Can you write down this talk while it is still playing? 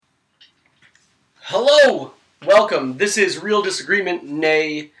Hello! Welcome. This is Real Disagreement,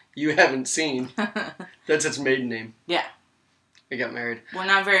 nay, you haven't seen. That's its maiden name. Yeah. I got married. We're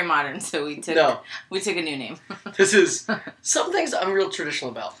not very modern, so we took a new name. This is some things I'm real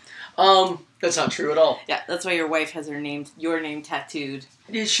traditional about. That's not true at all. Yeah, that's why your wife has your name tattooed.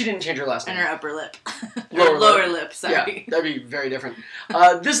 Yeah, she didn't change her last name. And her upper lip. Lower lip, sorry. Yeah, that'd be very different.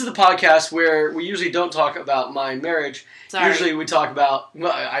 This is the podcast where we usually don't talk about my marriage. Sorry. Usually we talk about,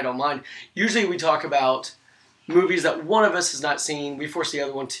 well, I don't mind. Usually we talk about movies that one of us has not seen. We force the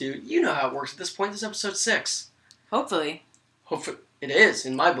other one to. You know how it works at this point. This is episode 6. Hopefully. It is,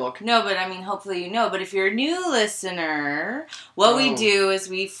 in my book. No, but I mean, hopefully you know. But if you're a new listener, what we do is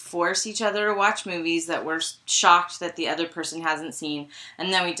we force each other to watch movies that we're shocked that the other person hasn't seen,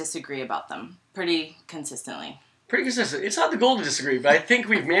 and then we disagree about them pretty consistently. Pretty consistent. It's not the goal to disagree, but I think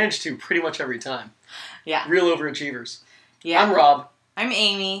we've managed to pretty much every time. Yeah. Real overachievers. Yeah. I'm Rob. I'm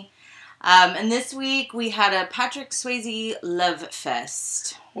Amy. And this week we had a Patrick Swayze love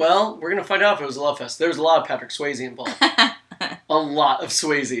fest. Well, we're going to find out if it was a love fest. There's a lot of Patrick Swayze involved. A lot of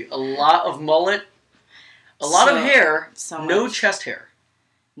Swayze. A lot of mullet. A lot of hair. So no much. chest hair.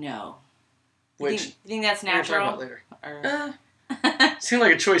 No. Which you think that's we'll talk natural? about later. Seemed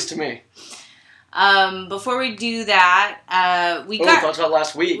like a choice to me. Before we do that, thoughts about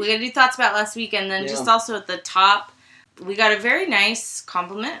last week. We got to do thoughts about last week, and then just also at the top, we got a very nice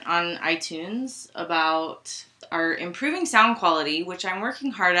compliment on iTunes about our improving sound quality, which I'm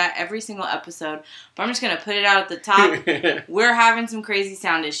working hard at every single episode, but I'm just going to put it out at the top. We're having some crazy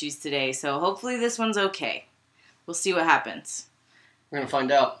sound issues today, so hopefully this one's okay. We'll see what happens. We're going to find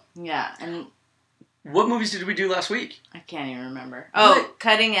out. Yeah, and what movies did we do last week? I can't even remember. Oh,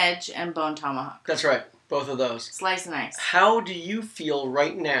 Cutting Edge and Bone Tomahawk. That's right. Both of those. Slice and Ice. How do you feel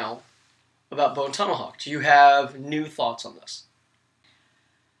right now about Bone Tomahawk? Do you have new thoughts on this?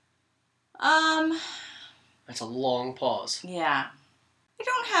 That's a long pause. Yeah. I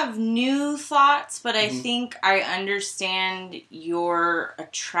don't have new thoughts, but I think I understand your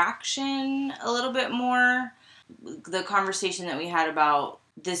attraction a little bit more. The conversation that we had about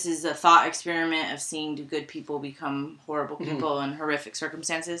this is a thought experiment of seeing do good people become horrible people in horrific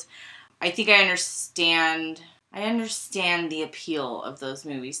circumstances. I think I understand the appeal of those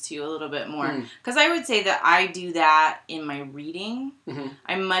movies to you a little bit more. Because I would say that I do that in my reading.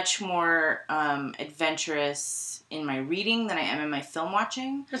 I'm much more adventurous in my reading than I am in my film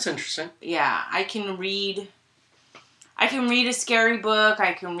watching. That's interesting. Yeah, I can read a scary book.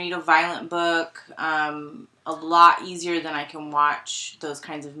 I can read a violent book a lot easier than I can watch those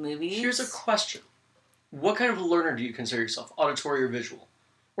kinds of movies. Here's a question. What kind of a learner do you consider yourself? Auditory or visual?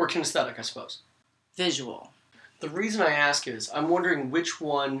 Or kinesthetic, I suppose? Visual. The reason I ask is, I'm wondering which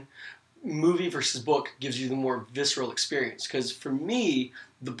one, movie versus book, gives you the more visceral experience. Because for me,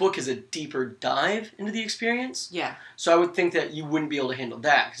 the book is a deeper dive into the experience. Yeah. So I would think that you wouldn't be able to handle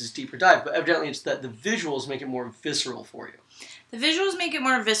that, because it's deeper dive. But evidently it's that the visuals make it more visceral for you. The visuals make it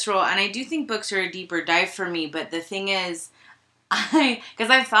more visceral, and I do think books are a deeper dive for me. But the thing is, because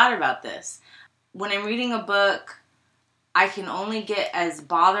I've thought about this. When I'm reading a book, I can only get as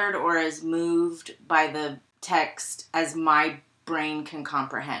bothered or as moved by the text as my brain can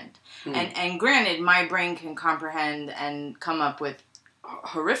comprehend. And granted, my brain can comprehend and come up with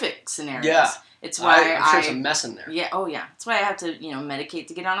horrific scenarios. Yeah. It's why I'm sure it's a mess in there. Yeah, oh yeah. It's why I have to, medicate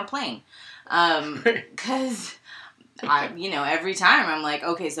to get on a plane. Because every time I'm like,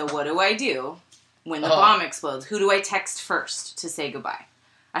 okay, so what do I do when the bomb explodes? Who do I text first to say goodbye?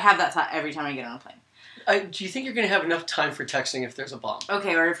 I have that thought every time I get on a plane. Do you think you're going to have enough time for texting if there's a bomb?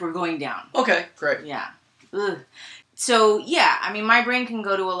 Okay, or if we're going down. Okay, great. Yeah. Ugh. So, yeah, I mean, my brain can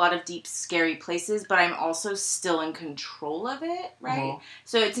go to a lot of deep, scary places, but I'm also still in control of it, right?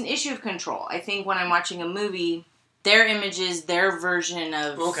 So it's an issue of control. I think when I'm watching a movie, their images, their version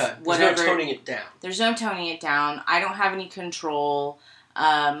of whatever. There's no toning it down. There's no toning it down. I don't have any control.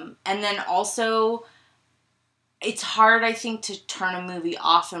 And then also, it's hard, I think, to turn a movie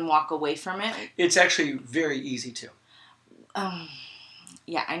off and walk away from it. It's actually very easy to.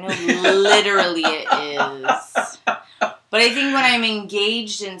 Yeah, I know literally it is. But I think when I'm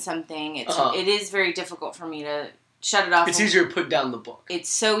engaged in something, it is very difficult for me to shut it off. It's easier to put down the book. It's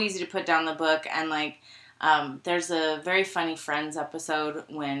so easy to put down the book. And, there's a very funny Friends episode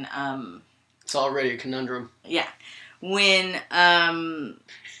when... it's already a conundrum. Yeah. When...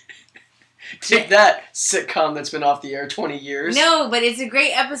 Take that, sitcom that's been off the air 20 years. No, but it's a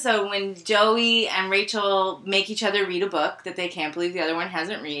great episode when Joey and Rachel make each other read a book that they can't believe the other one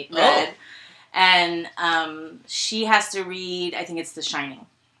hasn't read. And she has to read, I think it's The Shining.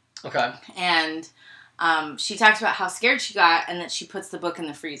 Okay. And she talks about how scared she got and that she puts the book in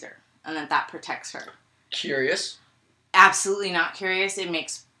the freezer. and that protects her. Curious. Absolutely not curious. It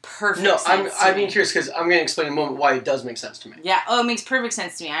makes perfect sense. I'm being curious because I'm going to explain in a moment why it does make sense to me. Yeah. Oh, it makes perfect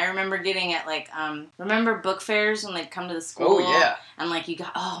sense to me. I remember getting at remember book fairs when they'd come to the school? Oh, yeah. And you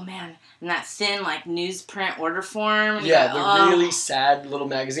got, oh man, and that thin newsprint order form. Yeah, the really sad little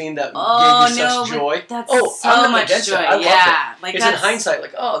magazine that gave you such joy. That's so much joy. I loved it. It's in hindsight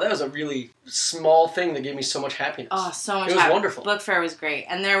that was a really small thing that gave me so much happiness. Oh, so much. It was wonderful. Book fair was great,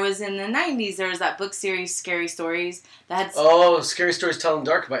 and there was in the '90s there was that book series, Scary Stories, that had. Scary Stories Tell in the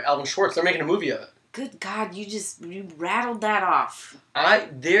Dark by Alvin Schwartz. They're making a movie of it. Good God, you rattled that off.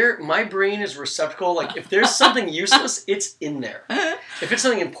 My brain is receptacle. If there's something useless, it's in there. If it's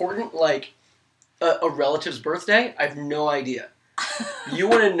something important, like a relative's birthday, I have no idea. You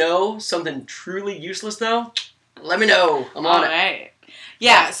want to know something truly useless, though? Let me know. I'm on it. All right.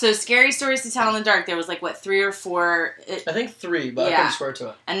 Yeah, so Scary Stories to Tell in the Dark, there was 3 or 4... I think 3, but I couldn't swear to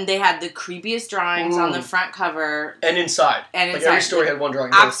it. And they had the creepiest drawings on the front cover. And inside. Every story had one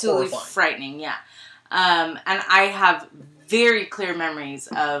drawing. Absolutely frightening, yeah. And I have very clear memories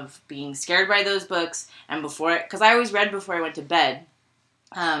of being scared by those books, and because I always read before I went to bed,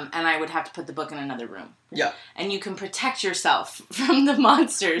 and I would have to put the book in another room. Yeah. And you can protect yourself from the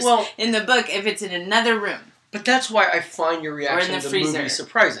monsters in the book if it's in another room. But that's why I find your reaction to the movie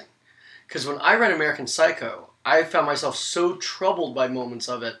surprising. Because when I read American Psycho, I found myself so troubled by moments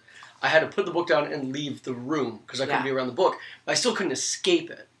of it, I had to put the book down and leave the room because I couldn't be around the book. But I still couldn't escape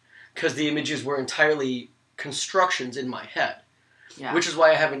it because the images were entirely constructions in my head. Yeah. Which is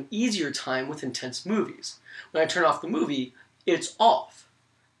why I have an easier time with intense movies. When I turn off the movie, it's off.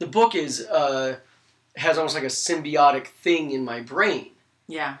 The book has almost like a symbiotic thing in my brain.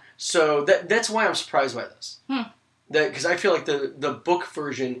 Yeah. So that's why I'm surprised by this. Because I feel like the book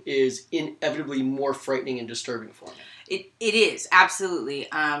version is inevitably more frightening and disturbing for me. It is, absolutely.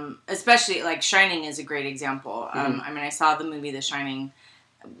 Especially, Shining is a great example. I saw the movie The Shining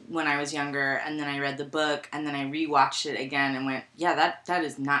when I was younger, and then I read the book, and then I rewatched it again and went, yeah, that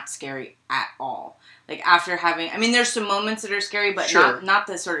is not scary at all. After having... there's some moments that are scary, but not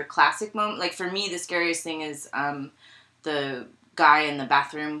the sort of classic moment. For me, the scariest thing is the guy in the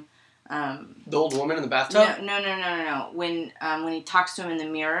bathroom. The old woman in the bathtub? No. When he talks to him in the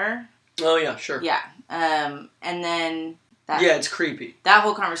mirror. Oh, yeah, sure. Yeah. And then... Yeah, it's creepy. That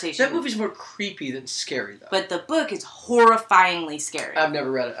whole conversation. That movie's more creepy than scary, though. But the book is horrifyingly scary. I've never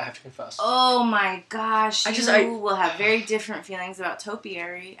read it, I have to confess. Oh, my gosh. You will have very different feelings about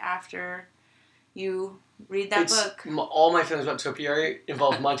Topiary after you read that book. All my feelings about Topiary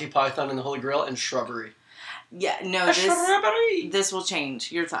involve Monty Python and the Holy Grail and shrubbery. Yeah, no, this will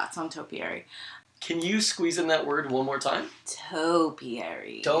change your thoughts on Topiary. Can you squeeze in that word one more time?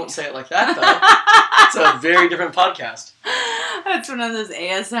 Topiary. Don't say it like that, though. It's a very different podcast. That's one of those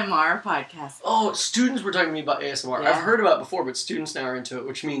ASMR podcasts. Oh, students were talking to me about ASMR. Yeah. I've heard about it before, but students now are into it,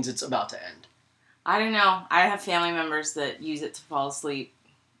 which means it's about to end. I don't know. I have family members that use it to fall asleep.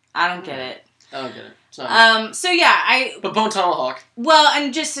 I don't get it. I don't get it. It's not But Bone Tomahawk. Well,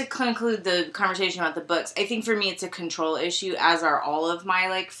 and just to conclude the conversation about the books, I think for me it's a control issue, as are all of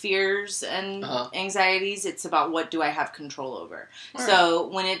my fears and anxieties. It's about what do I have control over. All so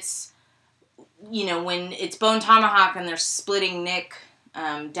right. When it's Bone Tomahawk and they're splitting Nick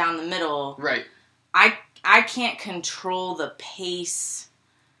down the middle, right? I can't control the pace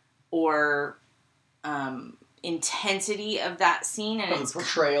or intensity of that scene, and the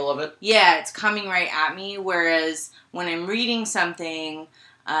portrayal of it. Yeah, it's coming right at me. Whereas when I'm reading something,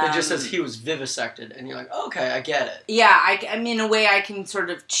 it just says he was vivisected, and you're like, okay, I get it. Yeah, I'm in a way I can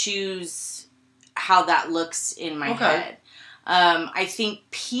sort of choose how that looks in my head. I think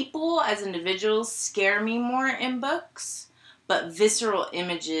people as individuals scare me more in books, but visceral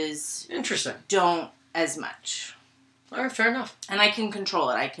images don't as much. All right, fair enough. And I can control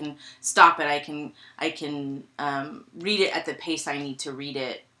it. I can stop it. I can read it at the pace I need to read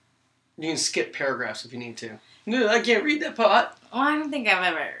it. You can skip paragraphs if you need to. No, I can't read that part. Well, I don't think I've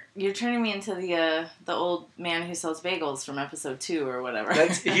ever. You're turning me into the old man who sells bagels from episode 2 or whatever.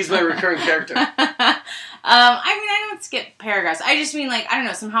 He's my recurring character. I don't skip paragraphs. I just mean I don't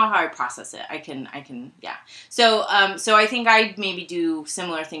know, somehow how I process it. I can yeah. So I think I maybe do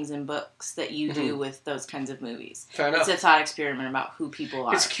similar things in books that you do with those kinds of movies. Fair enough. It's a thought experiment about who people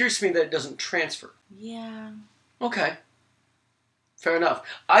are. It's curious to me that it doesn't transfer. Yeah. Okay. Fair enough.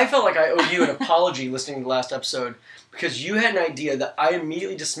 I felt like I owed you an apology listening to the last episode because you had an idea that I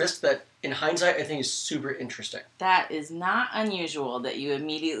immediately dismissed that, in hindsight, I think is super interesting. That is not unusual that you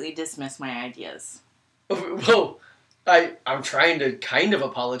immediately dismiss my ideas. Whoa. I'm trying to kind of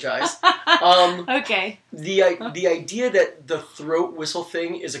apologize. Okay. The idea that the throat whistle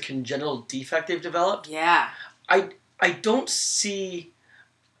thing is a congenital defect they've developed. Yeah. I don't see...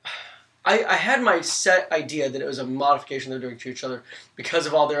 I had my set idea that it was a modification they're doing to each other because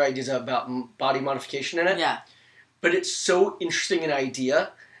of all their ideas about body modification in it. Yeah. But it's so interesting an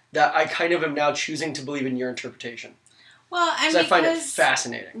idea that I kind of am now choosing to believe in your interpretation. Well, and I find it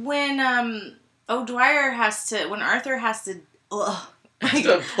fascinating. When O'Dwyer when Arthur has to...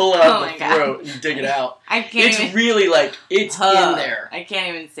 to pull out the throat and dig it out. It's really it's in there. I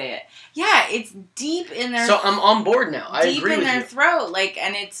can't even say it. Yeah, it's deep in their... So I'm on board now. I agree with you. Deep in their throat.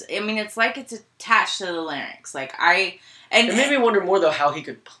 And it's like it's attached to the larynx. It made me wonder more, though, how he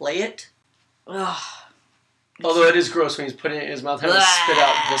could play it. Ugh. Although it is gross when he's putting it in his mouth, having to spit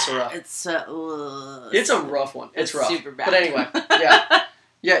out viscera. It's a rough one. It's rough. Super bad. But anyway, yeah.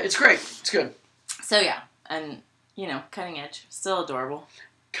 Yeah, it's great. It's good. So, yeah. And... Cutting Edge. Still adorable.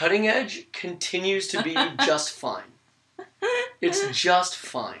 Cutting Edge continues to be just fine. It's just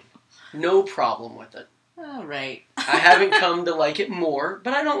fine. No problem with it. All right. I haven't come to like it more,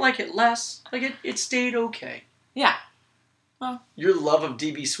 but I don't like it less. It stayed okay. Yeah. Well. Your love of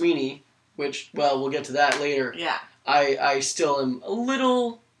D.B. Sweeney, which, we'll get to that later. Yeah. I still am a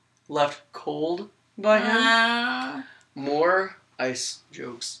little left cold by him. More ice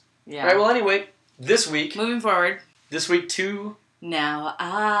jokes. Yeah. All right, well, anyway, this week... Moving forward. This week, too. Now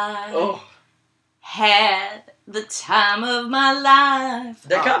I had the time of my life.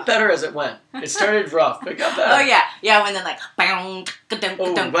 That got better as it went. It started rough, but it got better. Oh, yeah. Yeah, when then that's good.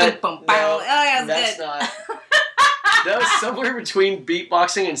 Not. That was somewhere between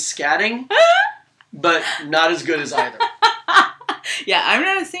beatboxing and scatting, but not as good as either. Yeah, I'm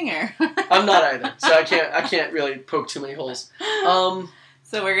not a singer. I'm not either, so I can't really poke too many holes.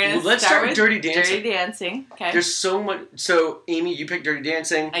 So we're going to let's start with Dirty Dancing. Dirty Dancing, okay. There's so much... So, Amy, you picked Dirty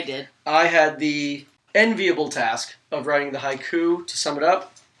Dancing. I did. I had the enviable task of writing the haiku to sum it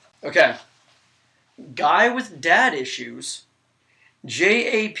up. Okay. Guy with dad issues.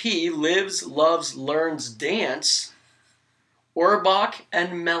 J.A.P. lives, loves, learns, dance. Orbach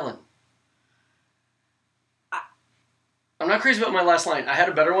and Melon. I'm not crazy about my last line. I had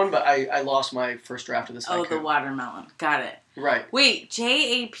a better one, but I lost my first draft of this haiku. Oh, the watermelon. Got it. Right. Wait,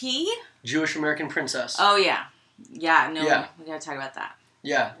 J.A.P.? Jewish American Princess. Oh, yeah. Yeah, no, we gotta talk about that.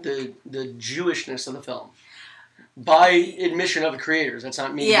 Yeah, the Jewishness of the film. By admission of the creators. That's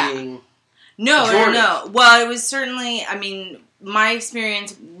not me being... No. Well, it was certainly... my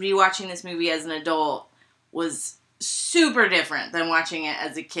experience rewatching this movie as an adult was super different than watching it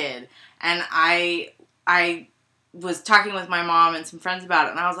as a kid. And I was talking with my mom and some friends about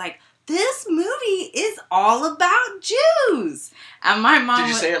it, and I was like, this movie is all about Jews. And my mom... Did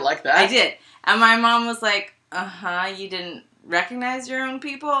you say it like that? I did. And my mom was like, you didn't recognize your own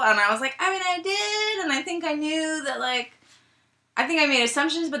people? And I was like, I did, and I think I knew that, I think I made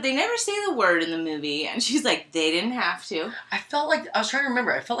assumptions, but they never say the word in the movie. And she's like, they didn't have to. I was trying to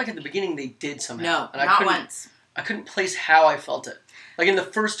remember, I felt like at the beginning they did somehow. No, and not once. I couldn't place how I felt it. In the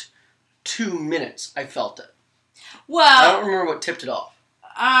first 2 minutes, I felt it. Well, I don't remember what tipped it off.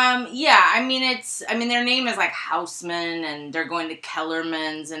 Their name is Houseman, and they're going to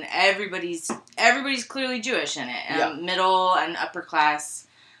Kellerman's, and everybody's clearly Jewish in it. Middle and upper class,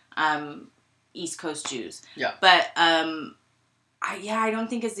 East Coast Jews. Yeah. But, I don't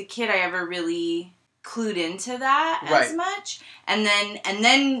think as a kid I ever really clued into that as much. And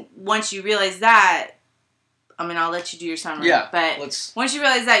then once you realize that, I'll let you do your summary. Yeah. But once you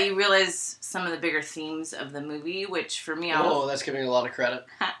realize that, you realize some of the bigger themes of the movie, which for me, that's giving a lot of credit.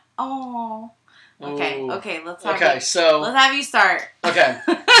 Okay, let's have let's have you start. Okay,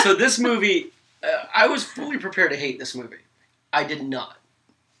 so this movie, I was fully prepared to hate this movie. I did not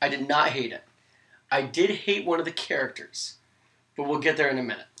hate it. I did hate one of the characters, but we'll get there in a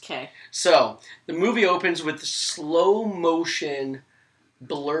minute. Okay. So, the movie opens with slow motion,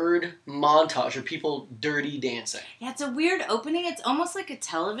 blurred montage of people dirty dancing. Yeah, it's a weird opening. It's almost like a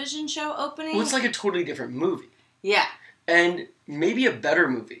television show opening. Well, it's like a totally different movie. Yeah. And maybe a better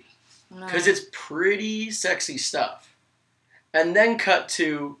movie. Because it's pretty sexy stuff. And then cut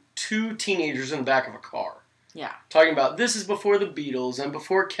to 2 teenagers in the back of a car. Yeah. Talking about, this is before the Beatles and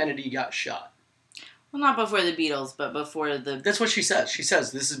before Kennedy got shot. Well, not before the Beatles, but before the... That's what she says. She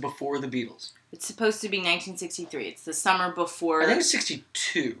says, this is before the Beatles. It's supposed to be 1963. It's the summer before... I think it's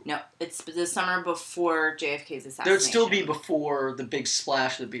 62. No, it's the summer before JFK's assassination. There would still be before the big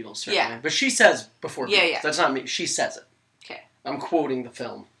splash of the Beatles, certainly. Yeah. But she says before Beatles. Yeah. That's not me. She says it. Okay. I'm quoting the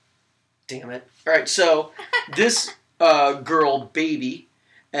film. Damn it. All right, so this girl, Baby,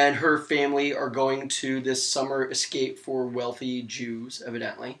 and her family are going to this summer escape for wealthy Jews,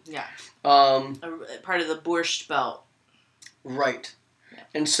 evidently. Yeah. Part of the Borscht Belt. Right. Yeah.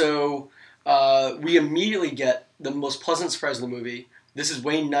 And so we immediately get the most pleasant surprise of the movie. This is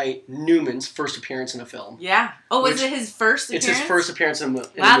Wayne Knight Newman's first appearance in a film. Yeah. Oh, was it his first appearance? It's his first appearance in a movie.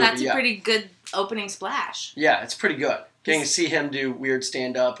 Wow, that's a pretty good opening splash. Yeah, it's pretty good. Getting to see him do weird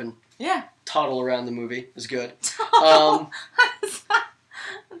stand-up and toddle around the movie is good.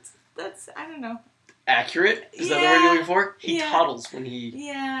 That's, I don't know. Accurate? Is that the word you're looking for? He toddles when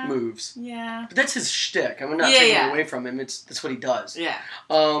he moves. Yeah. But that's his shtick. I'm not taking it away from him. That's what he does. Yeah.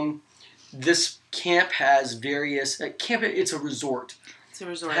 This camp has various... it's a resort. It's a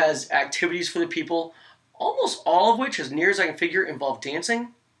resort. It has activities for the people, almost all of which, as near as I can figure, involve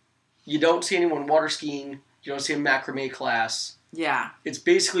dancing. You don't see anyone water skiing. You don't see a macrame class. Yeah. It's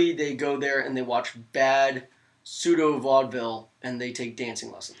basically they go there and they watch bad pseudo-vaudeville and they take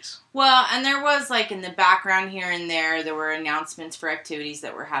dancing lessons. Well, and there was, like, in the background here and there were announcements for activities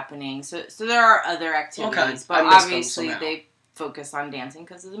that were happening. So there are other activities. Okay. But obviously they focus on dancing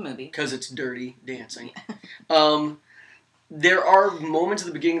because of the movie. Because it's dirty dancing. There are moments at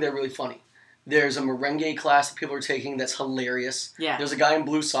the beginning that are really funny. There's a merengue class that people are taking that's hilarious. Yeah. There's a guy in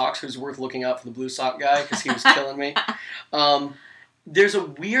blue socks who's worth looking out for the blue sock guy because he was killing me. There's a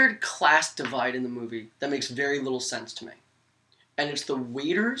weird class divide in the movie that makes very little sense to me. And it's the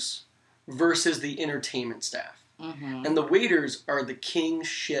waiters versus the entertainment staff. Mm-hmm. And the waiters are the king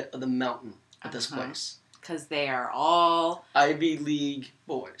shit of the mountain at this place. Because they are all... Ivy League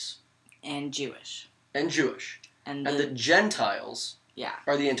boys. And Jewish. And the Gentiles... Yeah.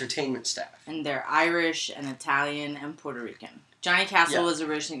 Are the entertainment staff. And they're Irish and Italian and Puerto Rican. Johnny Castle was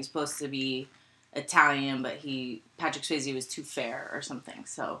originally supposed to be Italian, but Patrick Swayze was too fair or something,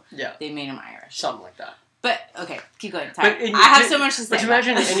 so they made him Irish. Something like that. But, okay, keep going. I have so much to say. But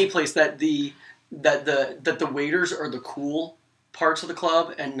imagine in any place that the waiters are the cool parts of the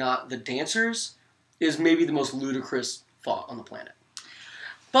club and not the dancers is maybe the most ludicrous thought on the planet.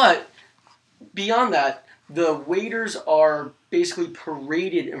 But, beyond that, the waiters are basically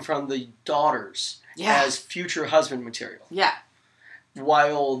paraded in front of the daughters as future husband material. Yeah.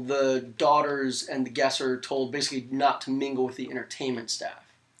 While the daughters and the guests are told basically not to mingle with the entertainment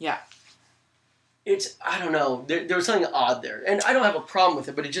staff. Yeah. I don't know, there was something odd there. And I don't have a problem with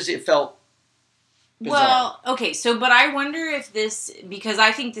it, but it felt bizarre. Well, okay, but I wonder if this, because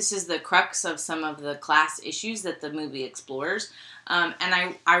I think this is the crux of some of the class issues that the movie explores.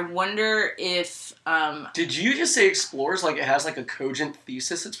 And I wonder if... Did you just say explores like it has like a cogent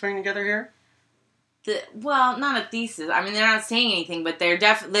thesis it's putting together here? Well, not a thesis. I mean, they're not saying anything, but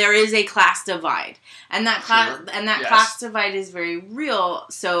there is a class divide. And that class divide is very real.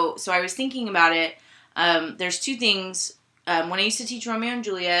 So I was thinking about it. There's two things. When I used to teach Romeo and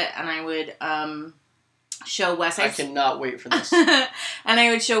Juliet, and I would show West Side... I cannot wait for this. And I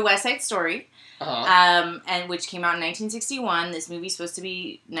would show West Side Story. And which came out in 1961. This movie's supposed to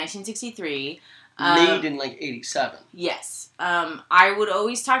be 1963. Made in like 87. Yes. I would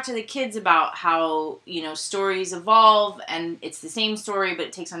always talk to the kids about how, stories evolve and it's the same story but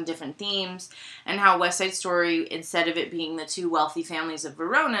it takes on different themes, and how West Side Story, instead of it being the two wealthy families of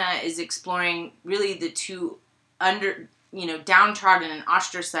Verona, is exploring really the two downtrodden and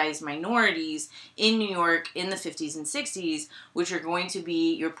ostracized minorities in New York in the 50s and 60s, which are going to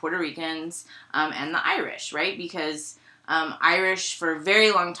be your Puerto Ricans and the Irish, right? Because Irish for a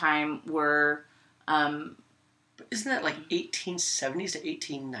very long time were... Isn't that like 1870s to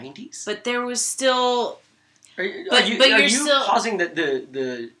 1890s? But there was still... Are you still causing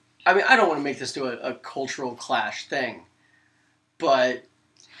the... I mean, I don't want to make this to a cultural clash thing, but...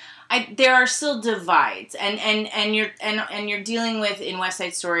 there are still divides, and you're dealing with, in West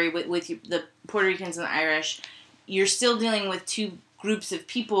Side Story, with the Puerto Ricans and the Irish, you're still dealing with two groups of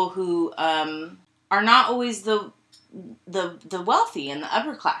people who are not always the wealthy and the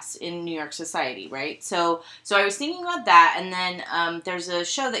upper class in New York society, right? So I was thinking about that, and then there's a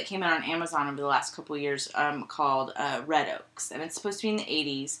show that came out on Amazon over the last couple of years called Red Oaks, and it's supposed to be in the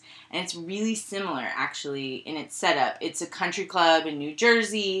 80s, and it's really similar, actually, in its setup. It's a country club in New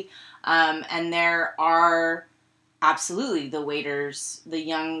Jersey, and there are absolutely the waiters, the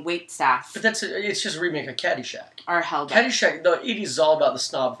young wait staff. But it's just a remake of Caddyshack. Are held up. Caddyshack, the 80s is all about the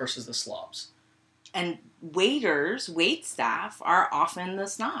snob versus the slobs. And wait staff are often the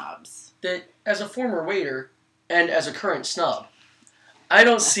snobs. That, as a former waiter and as a current snob, I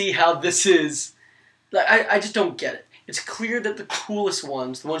don't see how this is... I just don't get it. It's clear that the coolest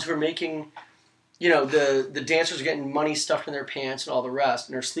ones, the ones who are making... the dancers are getting money stuffed in their pants and all the rest,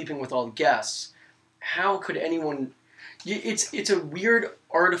 and are sleeping with all the guests. How could anyone... It's a weird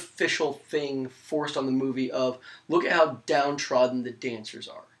artificial thing forced on the movie of, look at how downtrodden the dancers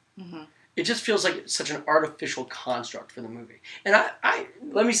are. Mm-hmm. It just feels like it's such an artificial construct for the movie. And I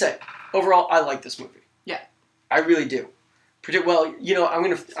let me say, overall, I like this movie. Yeah. I really do. Well, I'm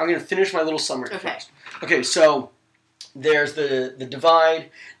gonna finish my little summary first. Okay, so there's the divide.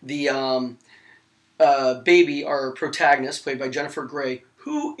 The baby, our protagonist, played by Jennifer Grey,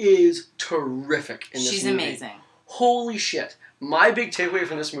 who is terrific in this movie. She's amazing. Holy shit. My big takeaway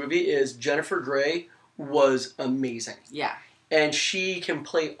from this movie is Jennifer Grey was amazing. Yeah. And she can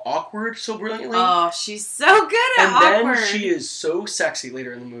play awkward so brilliantly. Oh, she's so good at awkward. And then she is so sexy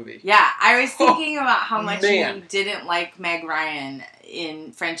later in the movie. Yeah, I was thinking about how much you didn't like Meg Ryan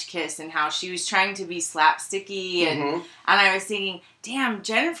in French Kiss and how she was trying to be slapsticky. And I was thinking, damn,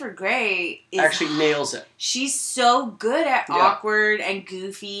 Jennifer Grey actually nails it. She's so good at awkward and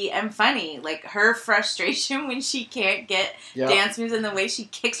goofy and funny. Like, her frustration when she can't get dance moves and the way she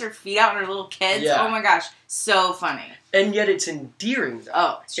kicks her feet out on her little kids. Yeah. Oh my gosh, so funny. And yet it's endearing, though.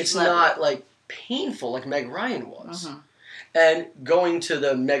 Oh, it's not, like, painful like Meg Ryan was. Mm-hmm. And going to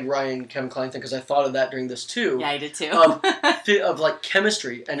the Meg Ryan, Kevin Kline thing, because I thought of that during this too. Yeah, I did too. of like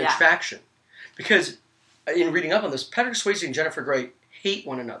chemistry and attraction. Because in reading up on this, Patrick Swayze and Jennifer Grey hate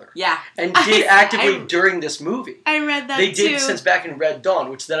one another. Yeah. And did actively during this movie. I read that They did since back in Red Dawn,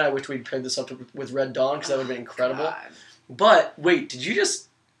 which then I wish we'd paired this up with Red Dawn, because that would have been incredible. God. But, wait, did you just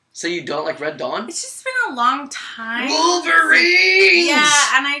say you don't like Red Dawn? It's just been a long time. Wolverines!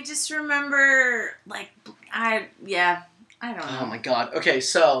 Yeah, and I just remember, like, I don't know. Oh my god. Okay,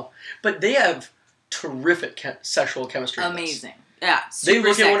 so, but they have terrific sexual chemistry. Amazing. Yeah, they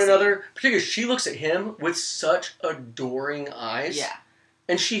look at one another, particularly she looks at him with such adoring eyes. Yeah.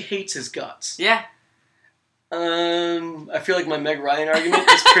 And she hates his guts. Yeah. I feel like my Meg Ryan argument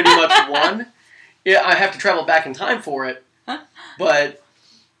is pretty much won. Yeah, I have to travel back in time for it. But,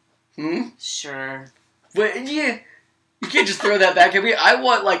 Sure. But, yeah, you can't just throw that back at me. I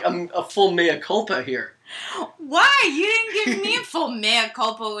want, like, a full mea culpa here. Why? You didn't give me a full mea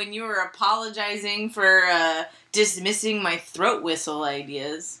culpa when you were apologizing for dismissing my throat whistle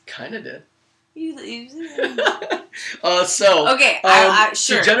ideas. Kinda did. Okay, sure.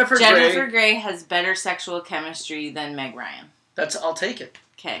 So Jennifer Grey has better sexual chemistry than Meg Ryan. I'll take it.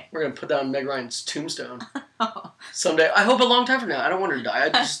 Okay. We're gonna put that on Meg Ryan's tombstone someday. I hope a long time from now. I don't want her to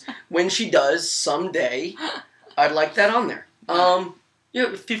die. When she does someday, I'd like that on there.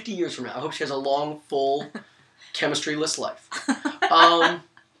 50 years from now, I hope she has a long, full, chemistry-less life.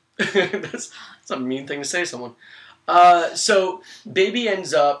 That's a mean thing to say to someone. So, Baby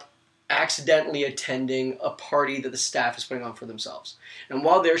ends up accidentally attending a party that the staff is putting on for themselves. And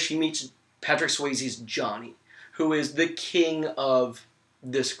while there, she meets Patrick Swayze's Johnny, who is the king of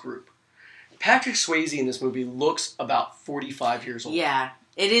this group. Patrick Swayze in this movie looks about 45 years old. Yeah.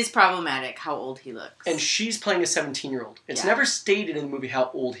 It is problematic how old he looks. And she's playing a 17-year-old. It's never stated in the movie how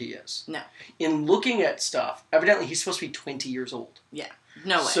old he is. No. In looking at stuff, evidently he's supposed to be 20 years old. Yeah.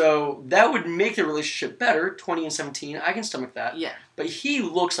 No way. So that would make the relationship better, 20 and 17. I can stomach that. Yeah. But he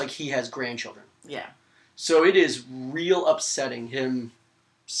looks like he has grandchildren. Yeah. So it is real upsetting him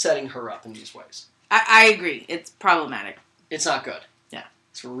setting her up in these ways. I agree. It's problematic. It's not good. Yeah.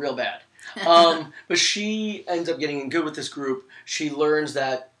 It's real bad. But she ends up getting in good with this group. She learns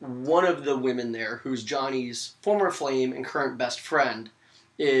that one of the women there, who's Johnny's former flame and current best friend,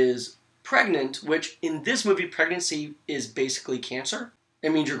 is pregnant, which in this movie, pregnancy is basically cancer.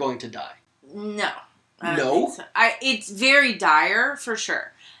 It means you're going to die. No. No? So. It's very dire, for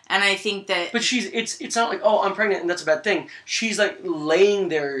sure. And I think that... But it's not like, oh, I'm pregnant and that's a bad thing. She's like laying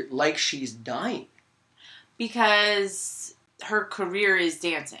there like she's dying. Because her career is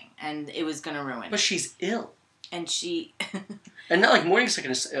dancing, and it was going to ruin it. But she's ill. And she... And not like morning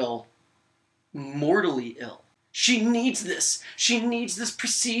sickness ill. Mortally ill. She needs this. She needs this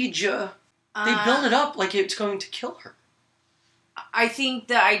procedure. They build it up like it's going to kill her. I think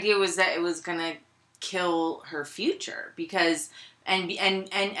the idea was that it was going to kill her future. Because...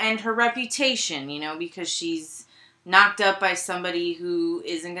 And her reputation, because she's knocked up by somebody who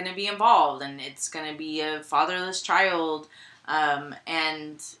isn't going to be involved, and it's going to be a fatherless child,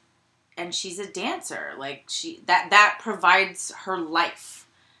 and she's a dancer. Like that provides her life,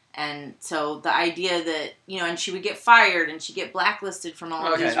 and so the idea that and she would get fired and she'd get blacklisted from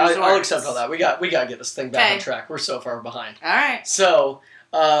all of these resorts. I'll accept all that. We got to get this thing back on track. We're so far behind. All right. So,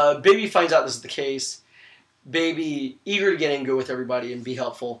 Baby finds out this is the case. Baby, eager to get in good with everybody and be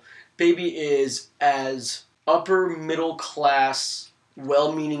helpful. Baby is as upper middle class,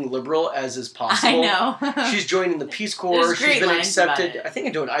 well-meaning liberal as is possible. I know. She's joining the Peace Corps. She's been accepted, I think,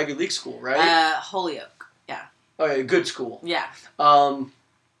 into an Ivy League school, right? Holyoke. Yeah. Okay, good school. Yeah.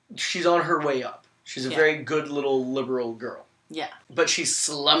 She's on her way up. She's a very good little liberal girl. Yeah. But she's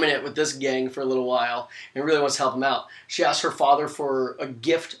slumming it with this gang for a little while and really wants to help them out. She asked her father for a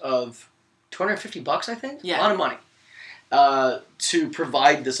gift of $250, I think? Yeah. A lot of money. To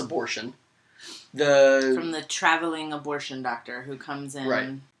provide this abortion. From the traveling abortion doctor who comes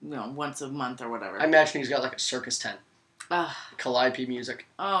in once a month or whatever. I imagine he's got like a circus tent. Ugh. Calliope music.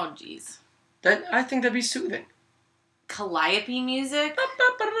 Oh, jeez. I think that'd be soothing. Calliope music?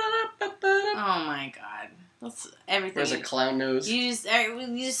 Oh my god. That's everything. There's a clown nose. You're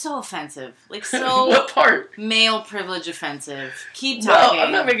just so offensive. Like, so... What part? Male privilege offentive. Keep talking. No,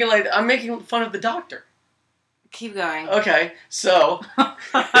 I'm not making like... I'm making fun of the doctor. Keep going. Okay, so...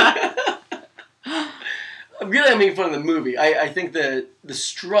 Really, I'm making fun of the movie. I think the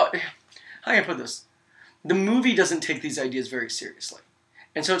how can I put this? The movie doesn't take these ideas very seriously.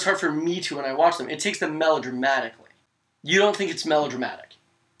 And so it's hard for me to when I watch them. It takes them melodramatically. You don't think it's melodramatic.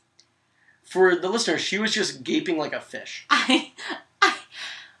 For the listener, she was just gaping like a fish.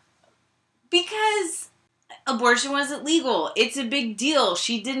 Because abortion wasn't legal. It's a big deal.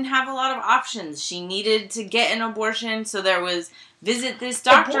 She didn't have a lot of options. She needed to get an abortion, so there was visit this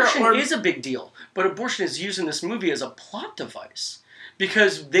doctor. Abortion is a big deal, but abortion is used in this movie as a plot device.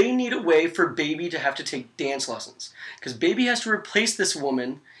 Because they need a way for Baby to have to take dance lessons. Because Baby has to replace this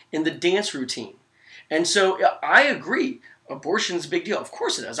woman in the dance routine. And so I agree. Abortion is a big deal. Of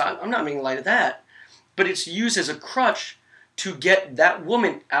course it is. I'm not making light of that. But it's used as a crutch to get that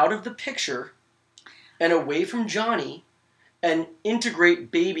woman out of the picture and away from Johnny and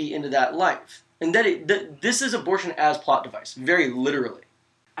integrate Baby into that life. And this is abortion as plot device, very literally.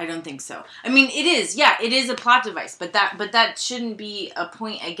 I don't think so. I mean, it is. Yeah, it is a plot device, but that shouldn't be a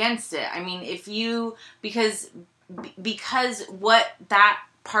point against it. I mean, because what that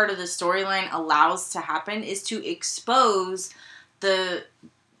part of the storyline allows to happen is to expose the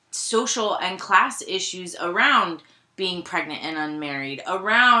social and class issues around being pregnant and unmarried,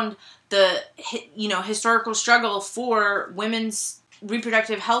 around the historical struggle for women's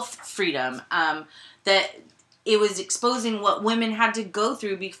reproductive health freedom, that it was exposing what women had to go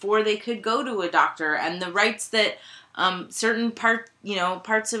through before they could go to a doctor, and the rights that certain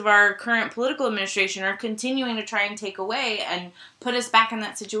parts of our current political administration are continuing to try and take away and put us back in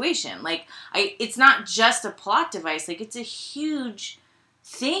that situation. Like, it's not just a plot device. Like, it's a huge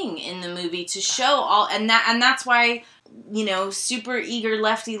thing in the movie to show all, and that's why super eager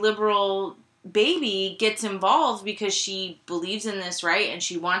lefty liberal Baby gets involved, because she believes in this right and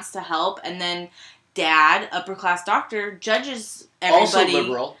she wants to help, and then Dad, upper class doctor, judges everybody.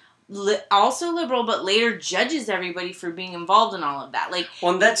 Also liberal, but later judges everybody for being involved in all of that. Like,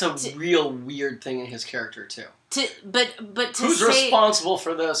 well, and that's a real weird thing in his character too. Who's responsible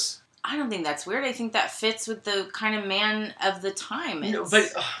for this? I don't think that's weird. I think that fits with the kind of man of the time. No,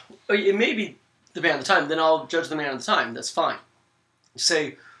 but it may be the man of the time. Then I'll judge the man of the time. That's fine.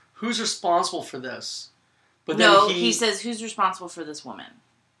 Say, who's responsible for this? But then he says, who's responsible for this woman?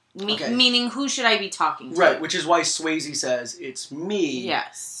 Meaning, who should I be talking to? Right, which is why Swayze says, it's me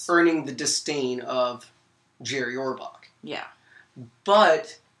earning the disdain of Jerry Orbach. Yeah.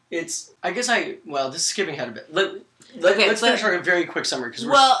 But it's, this is skipping ahead a bit. Let's finish our very quick summary, because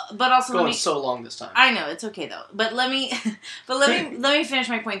we're going so long this time. I know, it's okay though. But let me finish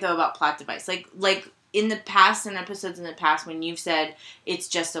my point though about plot device. Like in the past, in episodes in the past, when you've said it's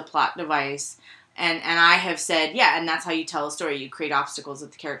just a plot device, and I have said, yeah, and that's how you tell a story. You create obstacles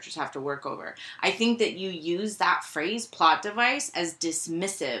that the characters have to work over. I think that you use that phrase, plot device, as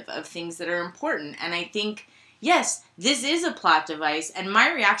dismissive of things that are important. And I think, yes, this is a plot device. And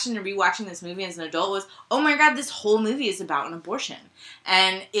my reaction to rewatching this movie as an adult was, oh my god, this whole movie is about an abortion.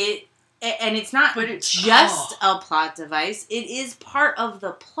 And it's not just a plot device. It is part of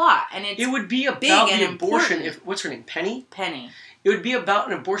the plot. And it would be about the abortion if, what's her name, Penny? Penny. It would be about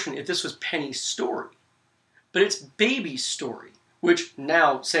an abortion if this was Penny's story. But it's Baby's story. Which,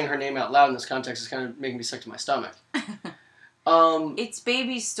 now, saying her name out loud in this context is kind of making me sick to my stomach. It's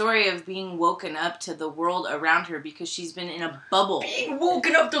Baby's story of being woken up to the world around her because she's been in a bubble. Being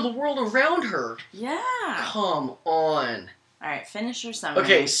woken up to the world around her? Yeah. Come on. Alright, finish your summary.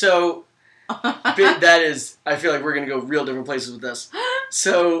 Okay, so... that is... I feel like we're going to go real different places with this.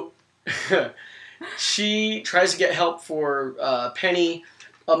 So... She tries to get help for Penny.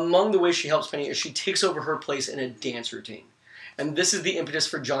 Among the ways she helps Penny is she takes over her place in a dance routine. And this is the impetus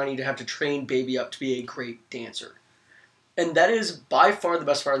for Johnny to have to train Baby up to be a great dancer. And that is by far the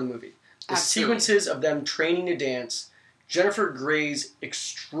best part of the movie. The sequences of them training to dance, Jennifer Grey's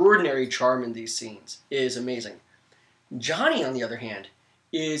extraordinary charm in these scenes is amazing. Johnny, on the other hand,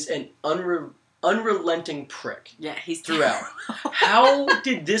 is an unrelenting prick. Yeah, he's throughout. How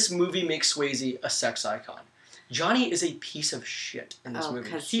did this movie make Swayze a sex icon? Johnny is a piece of shit in this movie.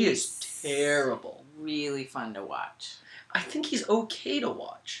 He is terrible. Really fun to watch. I think he's okay to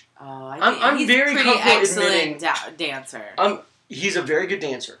watch. Oh, I'm he's very comfortable excellent dancer. He's a very good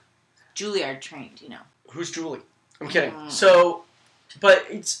dancer. Juilliard trained, Who's Julie? I'm kidding. So, but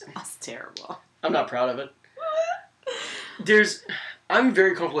that's terrible. I'm not proud of it. I'm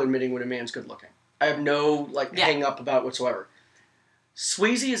very comfortable admitting when a man's good looking. I have no hang up about it whatsoever.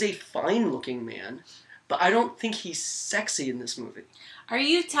 Swayze is a fine looking man, but I don't think he's sexy in this movie. Are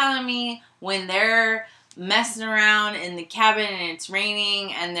you telling me when they're messing around in the cabin and it's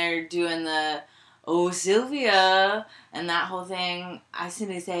raining and they're doing the "Oh Sylvia" and that whole thing, I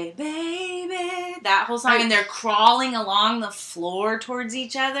simply say "baby," that whole song, and they're crawling along the floor towards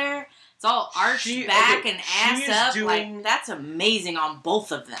each other? It's all arched back and ass up. That's amazing on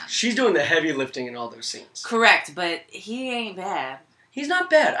both of them. She's doing the heavy lifting in all those scenes. Correct, but he ain't bad. He's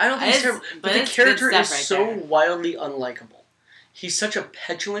not bad. I don't think he's terrible. But the character is so wildly unlikable. He's such a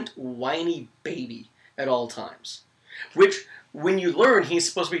petulant, whiny baby at all times. Which, when you learn he's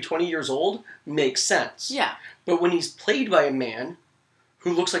supposed to be 20 years old, makes sense. Yeah. But when he's played by a man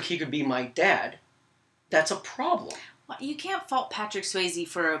who looks like he could be my dad, that's a problem. Well, you can't fault Patrick Swayze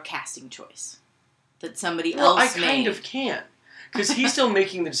for a casting choice that somebody else made. Well, I kind of can. Because he's still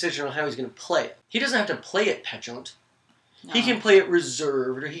making the decision on how he's going to play it. He doesn't have to play it petulant. No. He can play it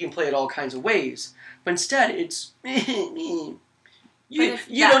reserved, or he can play it all kinds of ways. But instead, it's... You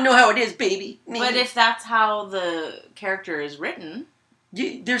don't know how it is, baby. But if that's how the character is written...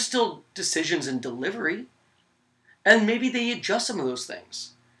 There's still decisions in delivery. And maybe they adjust some of those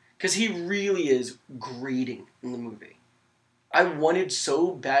things. Because he really is grating in the movie. I wanted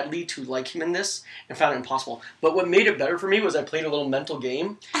so badly to like him in this and found it impossible. But what made it better for me was I played a little mental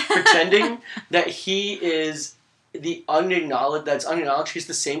game pretending that he is the unacknowledged. He's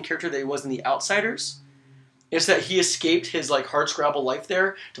the same character that he was in The Outsiders. It's that he escaped his hardscrabble life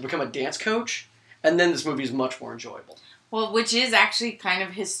there to become a dance coach, and then this movie is much more enjoyable. Well, which is actually kind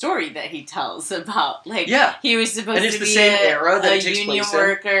of his story that he tells about. He was supposed to be the same era that a union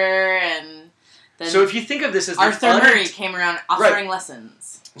worker, and then so if you think of this as Arthur Murray came around offering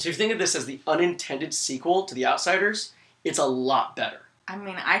lessons. So if you think of this as the unintended sequel to The Outsiders, it's a lot better. I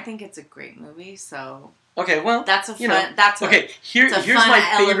mean, I think it's a great movie, so... Okay, well, that's a fun. Here's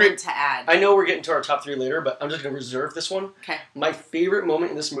my favorite to add. I know we're getting to our top 3 later, but I'm just going to reserve this one. Okay. My favorite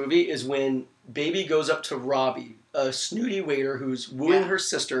moment in this movie is when Baby goes up to Robbie, a snooty waiter who's wooing her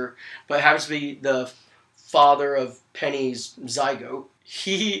sister, but happens to be the father of Penny's zygote.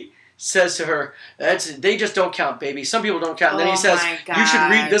 He says to her, "They just don't count, baby. Some people don't count." And then he says, "You should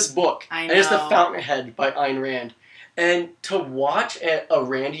read this book." I know. And it's The Fountainhead by Ayn Rand. And to watch a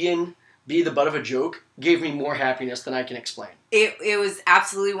Randian be the butt of a joke gave me more happiness than I can explain. It was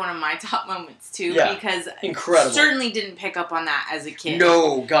absolutely one of my top moments too, because incredible. I certainly didn't pick up on that as a kid.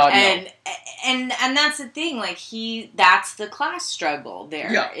 No, God, no. And that's the thing, that's the class struggle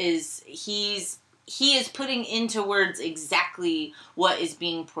there. Yeah. He is putting into words exactly what is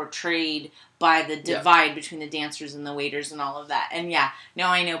being portrayed by the divide between the dancers and the waiters and all of that. And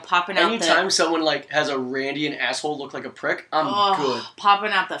I know, popping out anytime someone has a Randian asshole look like a prick, I'm good.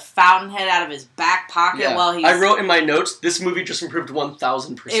 Popping out the Fountainhead out of his back pocket while he's... I wrote in my notes, this movie just improved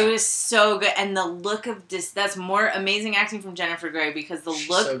 1,000%. It was so good. And the look of that's more amazing acting from Jennifer Grey, because the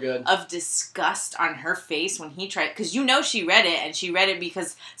look of disgust on her face when he tried... Because she read it, and she read it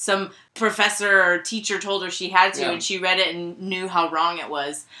because some professor or teacher told her she had to, and she read it and knew how wrong it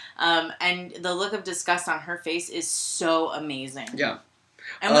was. And the look of disgust on her face is so amazing. Yeah.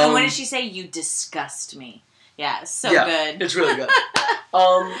 And what did she say? "You disgust me." Yeah, so good. It's really good.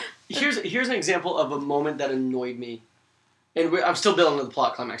 Here's an example of a moment that annoyed me. And I'm still building to the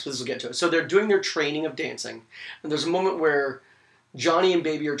plot climax, but this will get to it. So they're doing their training of dancing. And there's a moment where Johnny and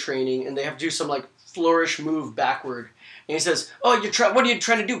Baby are training, and they have to do some flourish move backward. And he says, "Oh, what are you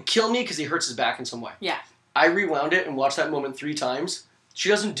trying to do? Kill me?" Because he hurts his back in some way. Yeah. I rewound it and watched that moment 3 times. She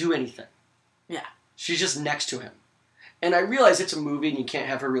doesn't do anything. Yeah. She's just next to him. And I realize it's a movie and you can't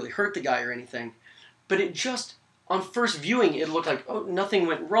have her really hurt the guy or anything. But it just, on first viewing, it looked like, nothing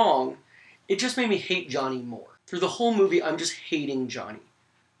went wrong. It just made me hate Johnny more. Through the whole movie, I'm just hating Johnny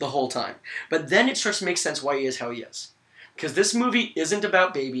the whole time. But then it starts to make sense why he is how he is. Because this movie isn't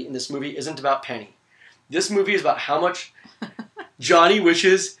about Baby and this movie isn't about Penny. This movie is about how much Johnny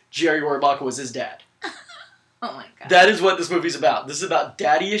wishes Jerry Orbach was his dad. Oh my God. That is what this movie's about. This is about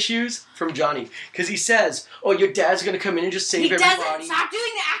daddy issues from Johnny. Because he says, your dad's going to come in and just save everybody. Stop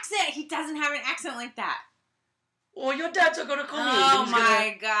doing the accent. He doesn't have an accent like that. oh, your dad's a gonna come in. Oh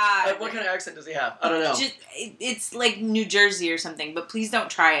my God. What kind of accent does he have? I don't know. It's like New Jersey or something, but please don't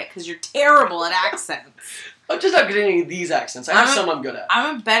try it because you're terrible at accents. I'm just not good at any of these accents. I have some I'm good at.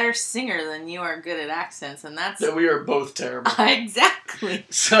 I'm a better singer than you are good at accents, and that's... Then we are both terrible. Exactly.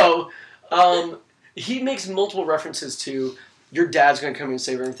 So, he makes multiple references to your dad's going to come in and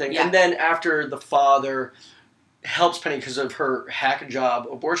save everything. Yeah. And then after the father helps Penny because of her hack job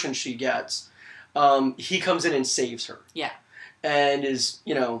abortion she gets, he comes in and saves her. Yeah. And is,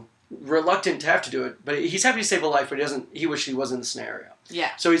 reluctant to have to do it. But he's happy to save a life, but he wishes he wasn't in the scenario.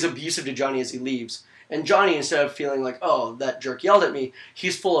 Yeah. So he's abusive to Johnny as he leaves. And Johnny, instead of feeling like, oh, that jerk yelled at me,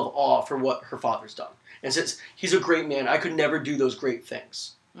 he's full of awe for what her father's done. And says, he's a great man. I could never do those great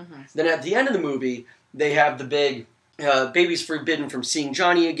things. Mm-hmm. Then at the end of the movie, they have the big, baby's forbidden from seeing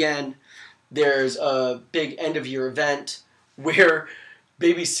Johnny again. There's a big end-of-year event where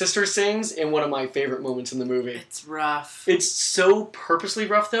baby's sister sings in one of my favorite moments in the movie. It's rough. It's so purposely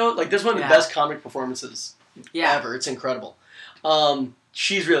rough, though. Like, this is one of the best comic performances ever. It's incredible.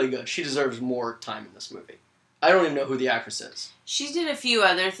 She's really good. She deserves more time in this movie. I don't even know who the actress is. She did a few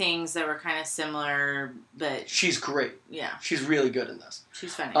other things that were kind of similar, but... She's great. Yeah. She's really good in this.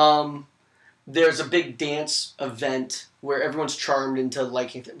 She's funny. There's a big dance event where everyone's charmed into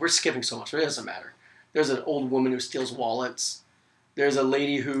liking... We're skipping so much, but it doesn't matter. There's an old woman who steals wallets. There's a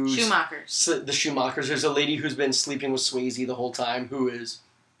lady who's... Schumachers. The Schumachers. There's a lady who's been sleeping with Swayze the whole time, who is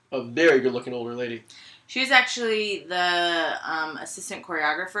a very good-looking older lady. She was actually the assistant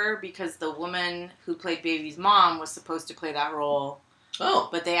choreographer because the woman who played Baby's mom was supposed to play that role. Oh.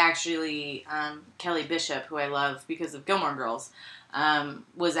 But they actually, Kelly Bishop, who I love because of Gilmore Girls,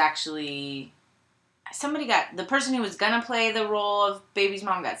 was actually... the person who was going to play the role of Baby's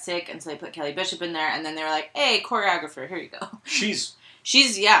mom got sick, and so they put Kelly Bishop in there, and then they were like, hey, choreographer, here you go. She's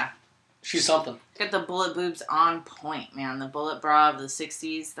something. Got the bullet boobs on point, man. The bullet bra of the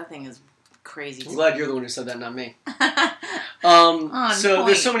 60s, that thing is... crazy. I'm glad you're the one who said that, not me. So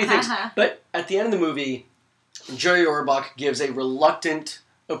there's so many things. But at the end of the movie, Jerry Orbach gives a reluctant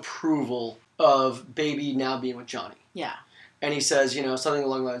approval of Baby now being with Johnny. Yeah. And he says, something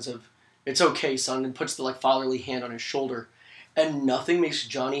along the lines of, it's okay, son, and puts the fatherly hand on his shoulder. And nothing makes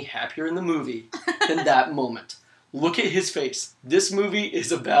Johnny happier in the movie than that moment. Look at his face. This movie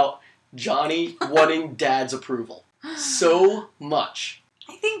is about Johnny wanting Dad's approval. So much.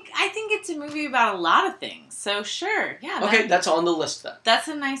 I think it's a movie about a lot of things. So sure, yeah. Okay, that's on the list then. That's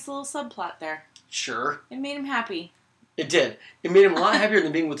a nice little subplot there. Sure. It made him happy. It did. It made him a lot happier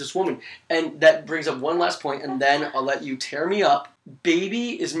than being with this woman. And that brings up one last point, and then I'll let you tear me up.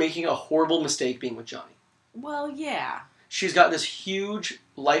 Baby is making a horrible mistake being with Johnny. Well, yeah. She's got this huge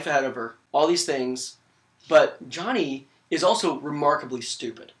life ahead of her, all these things, but Johnny is also remarkably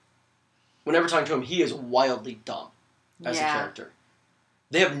stupid. Whenever talking to him, he is wildly dumb as a character.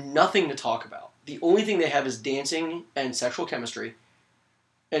 They have nothing to talk about. The only thing they have is dancing and sexual chemistry.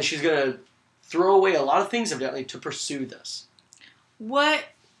 And she's going to throw away a lot of things, evidently, to pursue this. What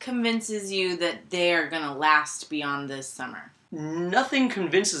convinces you that they are going to last beyond this summer? Nothing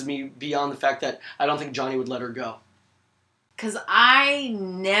convinces me beyond the fact that I don't think Johnny would let her go. Because I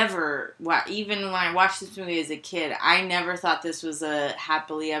never, even when I watched this movie as a kid, I never thought this was a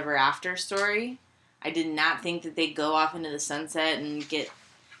happily ever after story. I did not think that they'd go off into the sunset and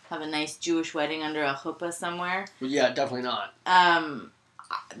have a nice Jewish wedding under a chuppah somewhere. Yeah, definitely not.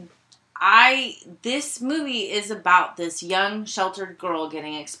 This movie is about this young, sheltered girl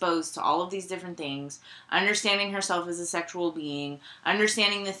getting exposed to all of these different things, understanding herself as a sexual being,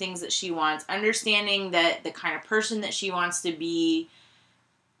 understanding the things that she wants, understanding that the kind of person that she wants to be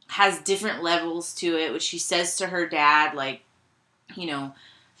has different levels to it, which she says to her dad,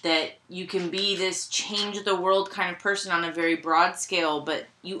 that you can be this change-the-world kind of person on a very broad scale, but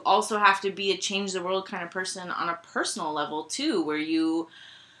you also have to be a change-the-world kind of person on a personal level, too, where you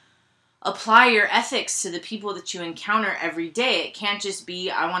apply your ethics to the people that you encounter every day. It can't just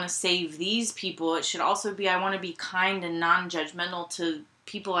be, I want to save these people. It should also be, I want to be kind and non-judgmental to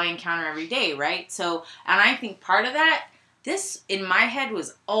people I encounter every day, right? So, and I think part of that, this, in my head,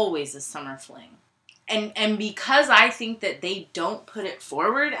 was always a summer fling. And because I think that they don't put it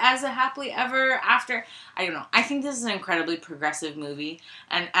forward as a happily ever after, I don't know. I think this is an incredibly progressive movie.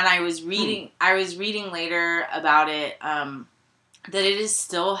 And I was reading later about it, that it is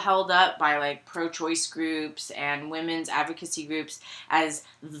still held up by pro-choice groups and women's advocacy groups as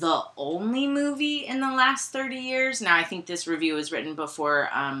the only movie in the last 30 years. Now, I think this review was written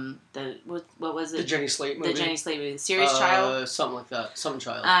before what was it? The Jenny Slate movie. The Series Child. Something like that. Something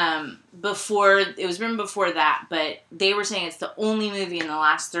Child. It was written before that, but they were saying it's the only movie in the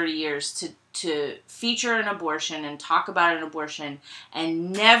last 30 years to feature an abortion and talk about an abortion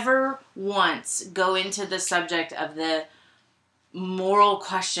and never once go into the subject of the moral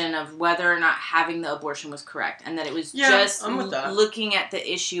question of whether or not having the abortion was correct, and that it was just looking at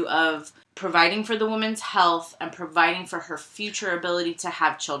the issue of providing for the woman's health and providing for her future ability to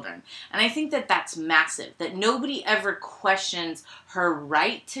have children. And I think that that's massive, that nobody ever questions her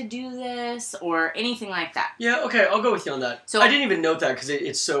right to do this or anything like that. Yeah, okay, I'll go with you on that. So I didn't even note that because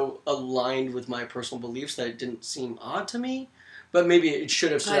it's so aligned with my personal beliefs that it didn't seem odd to me. But maybe it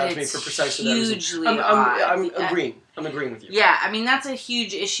should have stood out to me for precisely that reason. I'm agreeing. I'm agreeing with you. Yeah, I mean, that's a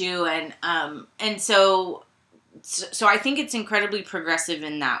huge issue. And so I think it's incredibly progressive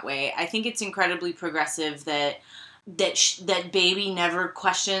in that way. I think it's incredibly progressive that Baby never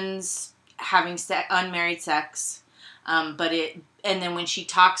questions having unmarried sex. And then when she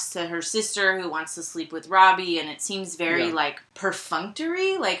talks to her sister who wants to sleep with Robbie, and it seems very like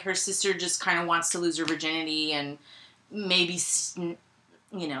perfunctory, like her sister just kind of wants to lose her virginity and maybe,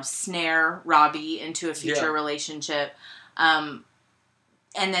 snare Robbie into a future relationship. And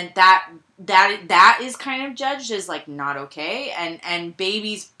then that is kind of judged as, like, not okay. And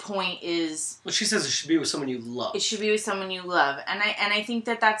Baby's point is... Well, she says it should be with someone you love. It should be with someone you love. And I think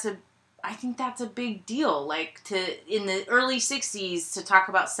that's a big deal. Like, in the early 60s, to talk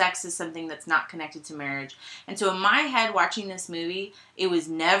about sex is something that's not connected to marriage. And so in my head, watching this movie, it was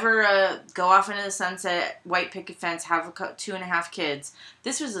never a go off into the sunset, white picket fence, have 2.5 kids.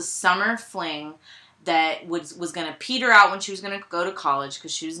 This was a summer fling that was going to peter out when she was going to go to college,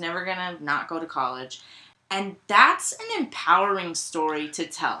 because she was never going to not go to college. And that's an empowering story to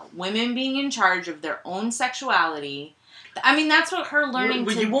tell. Women being in charge of their own sexuality. I mean, that's what her learning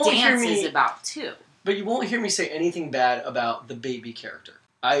to dance is about, too. But you won't hear me say anything bad about the Baby character.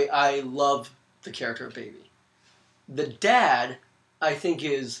 I love the character of Baby. The dad, I think,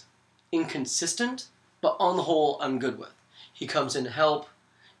 is inconsistent, but on the whole, I'm good with. He comes in to help.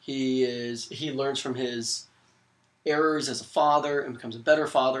 He learns from his errors as a father and becomes a better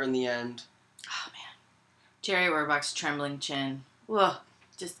father in the end. Oh, man. Jerry Orbach's trembling chin. Whoa,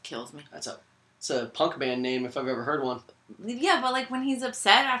 just kills me. It's a punk band name if I've ever heard one. Yeah, but like when he's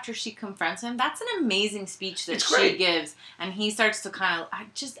upset after she confronts him, that's an amazing speach that she gives, and he starts to kind of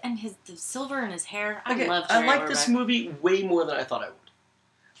the silver in his hair. I love Jerry Orbach. This movie way more than I thought I would.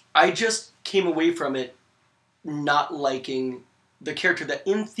 I just came away from it not liking the character that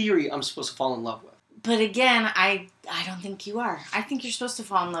in theory I'm supposed to fall in love with. But again, I don't think you are. I think you're supposed to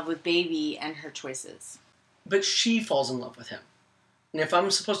fall in love with Baby and her choices. But she falls in love with him. And if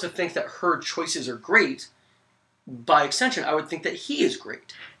I'm supposed to think that her choices are great, by extension, I would think that he is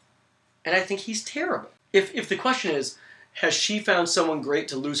great. And I think he's terrible. If the question is, has she found someone great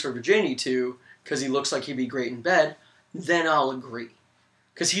to lose her virginity to because he looks like he'd be great in bed, then I'll agree.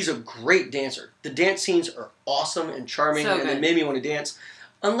 Because he's a great dancer. The dance scenes are awesome and charming, and they made me want to dance.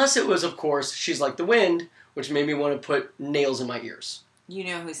 Unless it was, of course, She's Like the Wind, which made me want to put nails in my ears. You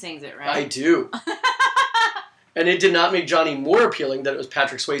know who sings it, right? I do. And it did not make Johnny more appealing that it was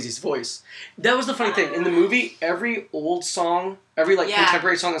Patrick Swayze's voice. That was the funny thing. In the movie, every old song, every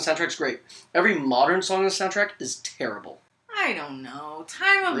contemporary song on the soundtrack is great. Every modern song on the soundtrack is terrible. I don't know.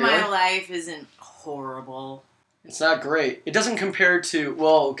 Time of My Life isn't horrible. It's not great. It doesn't compare to,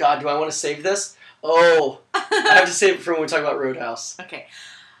 well, God, do I want to save this? Oh, I have to save it for when we talk about Roadhouse. Okay.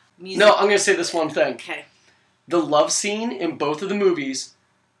 No, I'm going to say this one thing. Okay. The love scene in both of the movies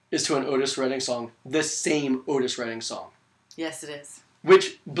is to an Otis Redding song. The same Otis Redding song. Yes, it is.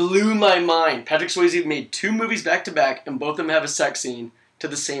 Which blew my mind. Patrick Swayze made 2 movies back to back, and both of them have a sex scene to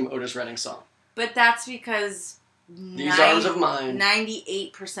the same Otis Redding song. But that's because... These Arms of Mine.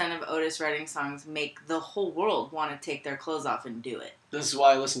 98% of Otis Redding songs make the whole world want to take their clothes off and do it. This is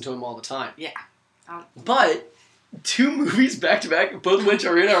why I listen to him all the time. Yeah. But 2 movies back to back, both of which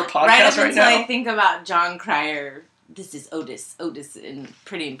are in our podcast right now. Until I think about John Cryer. This is Otis in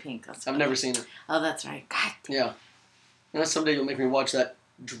Pretty in Pink. I've never seen it. Oh, that's right. God. Yeah. And someday you'll make me watch that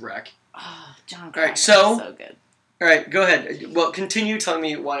dreck. Oh, John Cryer. All right, so good. All right, go ahead. Well, continue telling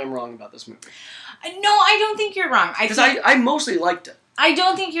me why I'm wrong about this movie. No, I don't think you're wrong. Because I mostly liked it. I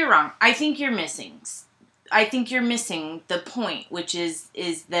don't think you're wrong. I think you're missing. I think you're missing the point, which is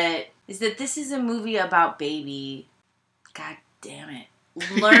that this is a movie about Baby. God damn it.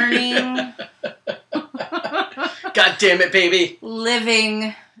 Learning. God damn it, Baby.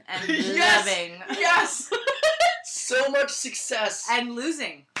 Living and loving. Yes! So much success. And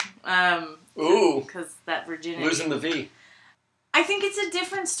losing. Ooh. Because that virginity. Losing the V. I think it's a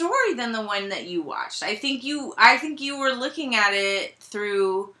different story than the one that you watched. I think you were looking at it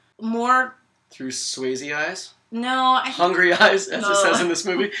through more... Through Swayze eyes? No. Hungry eyes, as it says in this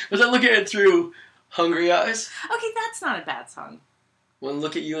movie. Was I looking at it through hungry eyes? Okay, that's not a bad song. When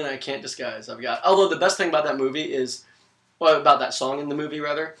look at you and I can't disguise. Although the best thing about that movie is, well, about that song in the movie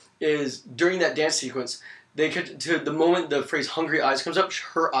rather, is during that dance sequence, they could, to the moment the phrase "hungry eyes" comes up,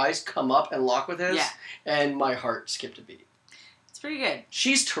 her eyes come up and lock with his, and my heart skipped a beat. It's pretty good.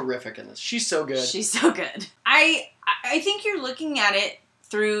 She's terrific in this. She's so good. She's so good. I think you're looking at it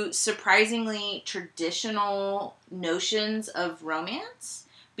through surprisingly traditional notions of romance,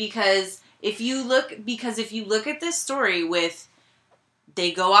 because if you look at this story with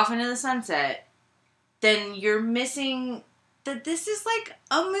they go off into the sunset, then you're missing that this is like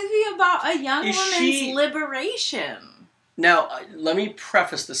a movie about a young woman's liberation. Now, let me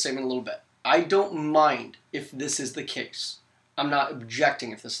preface this statement a little bit. I don't mind if this is the case. I'm not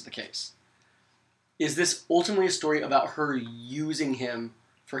objecting if this is the case. Is this ultimately a story about her using him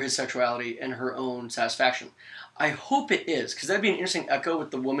for his sexuality and her own satisfaction? I hope it is, because that'd be an interesting echo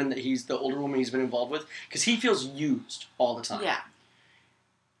with the older woman he's been involved with, because he feels used all the time. Yeah.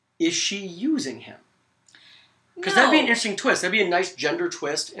 Is she using him? Because that'd be an interesting twist. That'd be a nice gender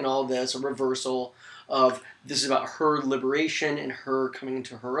twist in all of this, a reversal of this is about her liberation and her coming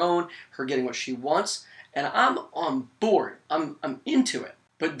into her own, her getting what she wants. And I'm on board. I'm into it.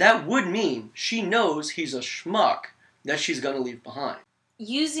 But that would mean she knows he's a schmuck that she's going to leave behind.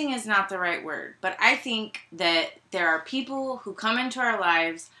 Using is not the right word, but I think that there are people who come into our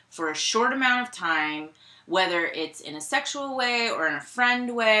lives for a short amount of time, whether it's in a sexual way or in a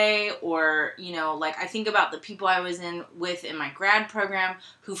friend way, or, like I think about the people I was with in my grad program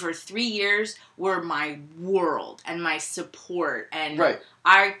who for 3 years were my world and my support. And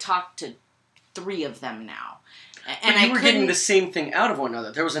I talk to 3 of them now. And but you were getting the same thing out of one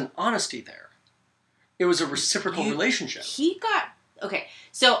another. There was an honesty there. It was a reciprocal relationship. Okay,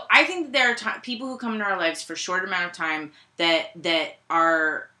 so I think that there are people who come into our lives for a short amount of time that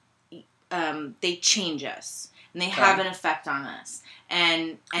are, they change us. And they have an effect on us.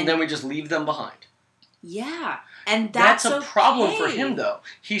 And then we just leave them behind. Yeah. And that's a problem for him, though.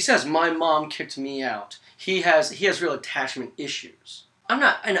 He says, my mom kicked me out. He has real attachment issues. I'm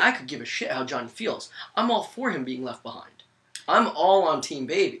not, and I could give a shit how John feels. I'm all for him being left behind. I'm all on Team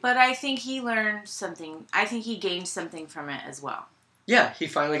Baby. But I think he learned something. I think he gained something from it as well. Yeah, he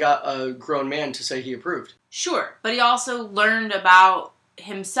finally got a grown man to say he approved. Sure, but he also learned about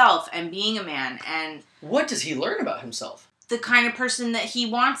himself and being a man. And what does he learn about himself? The kind of person that he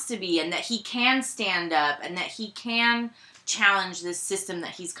wants to be, and that he can stand up, and that he can challenge this system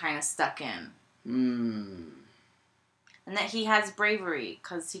that he's kind of stuck in. And that he has bravery,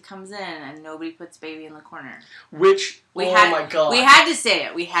 because he comes in and nobody puts Baby in the corner. Which, my God. We had to say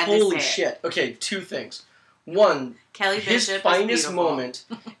it. Holy shit. Okay, 2 things. One, Kelly Bishop his finest moment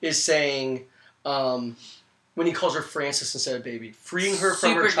is saying, when he calls her Frances instead of Baby, freeing her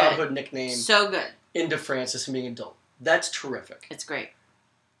from her childhood nickname. So good. Into Frances and being an adult. That's terrific. It's great.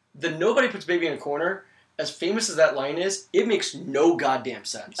 The nobody puts Baby in a corner, as famous as that line is, it makes no goddamn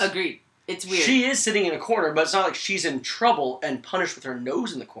sense. Agreed. It's weird. She is sitting in a corner, but it's not like she's in trouble and punished with her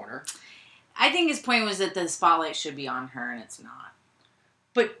nose in the corner. I think his point was that the spotlight should be on her, and it's not.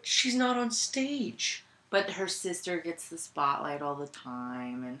 But she's not on stage. But her sister gets the spotlight all the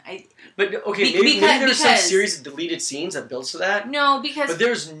time, and But okay, maybe there's some series of deleted scenes that builds to that. No, because but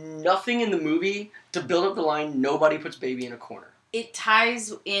there's nothing in the movie to build up the line. Nobody puts Baby in a corner. It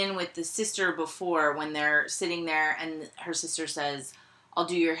ties in with the sister before when they're sitting there, and her sister says, "I'll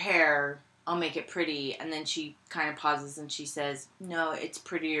do your hair. I'll make it pretty," and then she kind of pauses and she says, "No, it's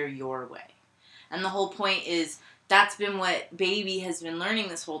prettier your way." And the whole point is that's been what Baby has been learning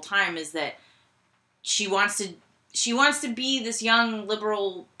this whole time, is that she wants to be this young,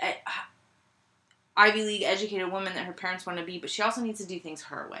 liberal, Ivy League educated woman that her parents want to be, but she also needs to do things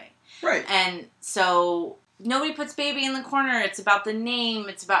her way. Right. And so nobody puts Baby in the corner. It's about the name.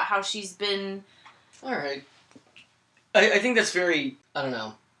 It's about how she's been. All right. I think that's very, I don't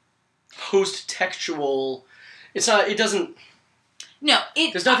know, post-textual. It's not, it doesn't. No,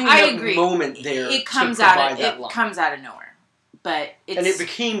 there's nothing in that moment there it comes to provide that line. It comes out of nowhere. But and it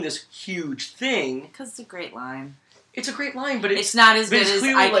became this huge thing. Because it's a great line. It's a great line, but it's not as good as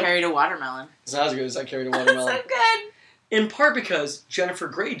I Carried a Watermelon. It's not as good as I Carried a Watermelon. It's so good. In part because Jennifer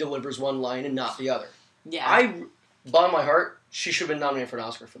Grey delivers one line and not the other. Yeah. Bottom of my heart, she should have been nominated for an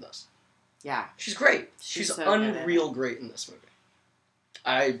Oscar for this. Yeah. She's great. She's so unreal great in this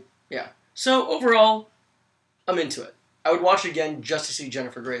movie. So overall, I'm into it. I would watch it again just to see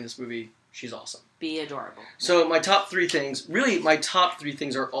Jennifer Grey in this movie. She's awesome. Be adorable. So my top 3 things,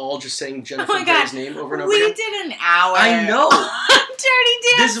 are all just saying Jennifer Grey's name over and over again. We did an hour. I know. Dirty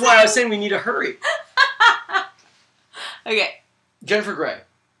Dancing. This is why I was saying we need to hurry. Okay. Jennifer Grey.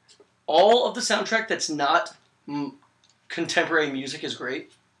 All of the soundtrack that's not contemporary music is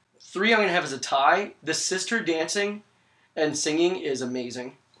great. 3 I'm going to have as a tie. The sister dancing and singing is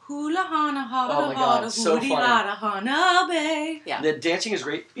amazing. Hula hana hana. Oh my god, so funny. Yeah. The dancing is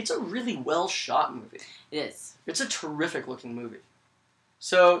great. It's a really well shot movie. It is. It's a terrific looking movie.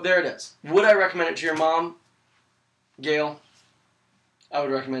 So there it is. Would I recommend it to your mom? Gail? I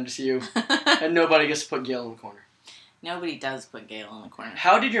would recommend it to you. And nobody gets to put Gail in the corner. Nobody does put Gail in the corner.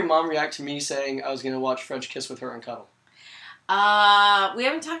 How did your mom react to me saying I was going to watch French Kiss with her and cuddle? We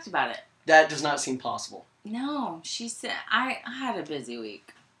haven't talked about it. That does not seem possible. No, she said I had a busy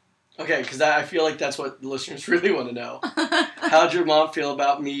week. Okay, because I feel like that's what the listeners really want to know. How'd your mom feel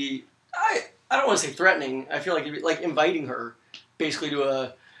about me? I don't want to say threatening. I feel like inviting her basically to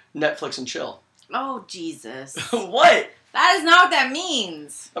a Netflix and chill. Oh, Jesus. What? That is not what that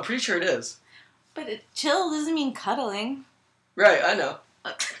means. I'm pretty sure it is. But chill doesn't mean cuddling. Right, I know.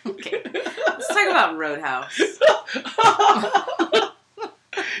 Okay. Let's talk about Roadhouse.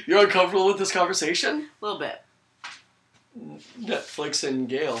 You're uncomfortable with this conversation? A little bit. Netflix and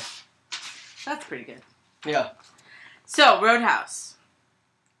Gail. That's pretty good. Yeah. So, Roadhouse.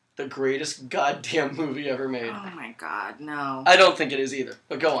 The greatest goddamn movie ever made. Oh my god, no. I don't think it is either,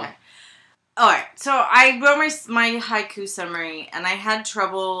 but go on. Alright, so I wrote my haiku summary, and I had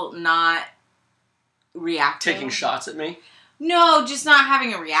trouble not reacting. Taking shots at me? No, just not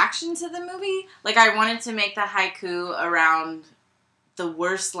having a reaction to the movie. Like, I wanted to make the haiku around the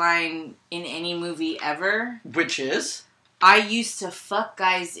worst line in any movie ever. Which is? I used to fuck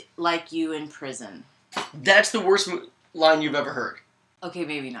guys like you in prison. That's the worst line you've ever heard. Okay,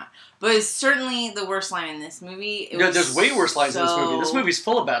 maybe not. But it's certainly the worst line in this movie. There's way worse lines in this movie. This movie's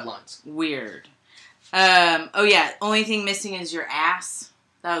full of bad lines. Weird. Oh yeah, only thing missing is your ass.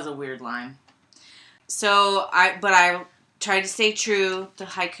 That was a weird line. So, I tried to stay true. The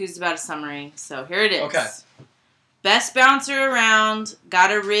haiku's about a summary. So, here it is. Okay. Best bouncer around,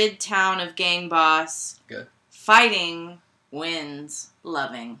 gotta rid town of gang boss. Good. Fighting, wins,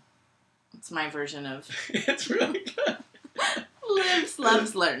 loving. It's my version of... It's really good. Lives,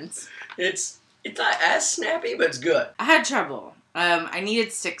 loves, learns. It's not as snappy, but it's good. I had trouble. I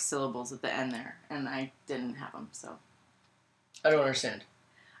needed 6 syllables at the end there, and I didn't have them, so... I don't understand.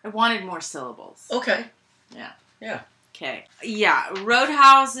 I wanted more syllables. Okay. Yeah. Yeah. Okay. Yeah,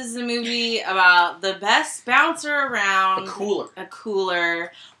 Roadhouse is a movie about the best bouncer around. A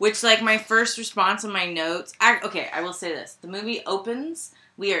cooler. Which, like, my first response on my notes... I will say this. The movie opens...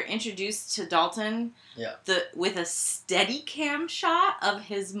 We are introduced to Dalton with a steady cam shot of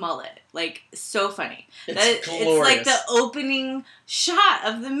his mullet. Like, so funny. It's glorious. It's like the opening shot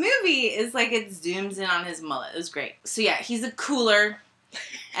of the movie is like it zooms in on his mullet. It was great. So yeah, he's a cooler.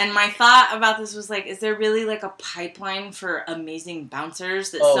 And my thought about this was like, is there really like a pipeline for amazing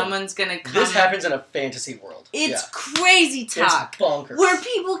bouncers that someone's going to come? This happens in a fantasy world. It's crazy talk. It's bonkers. Where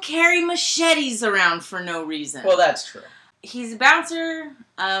people carry machetes around for no reason. Well, that's true. He's a bouncer.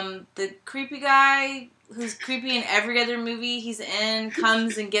 The creepy guy who's creepy in every other movie he's in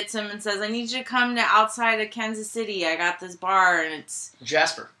comes and gets him and says, I need you to come to outside of Kansas City. I got this bar, and it's...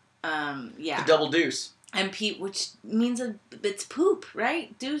 Jasper. Yeah. The double deuce. And Pete, which means it's poop,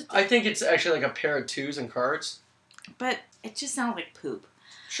 right? Deuce. I think it's actually like a pair of 2s and cards. But it just sounds like poop.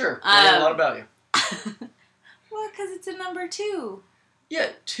 Sure. I know a lot about you. Well, because it's a number 2. Yeah,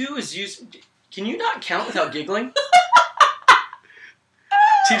 2 is used... Can you not count without giggling?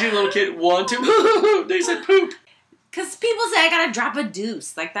 Teaching a little kid, 1, 2, they said poop. Because people say I gotta drop a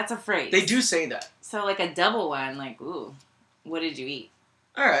deuce. Like, that's a phrase. They do say that. So, like, a double one, like, ooh, what did you eat?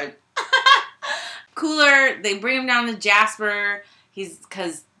 Alright. Cooler, they bring him down to Jasper.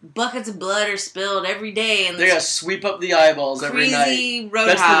 Because buckets of blood are spilled every day. And they gotta sweep up the eyeballs every night. Crazy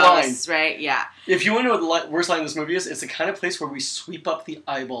Roadhouse. That's the line. Right, yeah. If you want to know what the worst line in this movie is, it's the kind of place where we sweep up the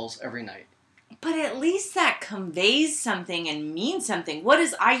eyeballs every night. But at least that conveys something and means something. What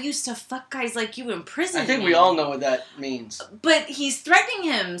is I used to fuck guys like you in prison? I think we all know what that means. But he's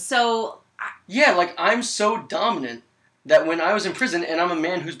threatening him, so... Yeah, like, I'm so dominant that when I was in prison, and I'm a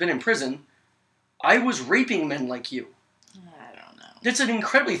man who's been in prison, I was raping men like you. I don't know. That's an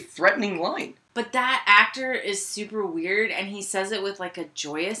incredibly threatening line. But that actor is super weird, and he says it with, like, a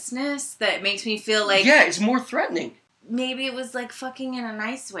joyousness that makes me feel like... Yeah, it's more threatening. Maybe it was, like, fucking in a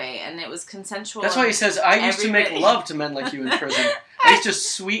nice way, and it was consensual. That's why he says, I used to make love to men like you in prison. I used to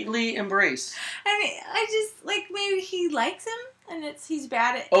sweetly embrace. I just, like, maybe he likes him, and he's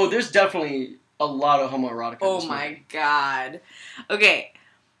bad at... Oh, there's definitely a lot of homoerotic in this movie. My God. Okay.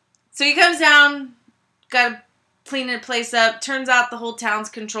 So he comes down, got a cleaning the place up. Turns out the whole town's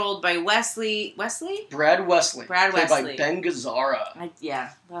controlled by Wesley. Wesley? Brad Wesley. Brad played Wesley. by Ben Gazzara.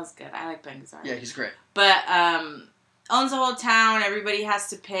 Yeah, that was good. I like Ben Gazzara. Yeah, he's great. But, owns the whole town. Everybody has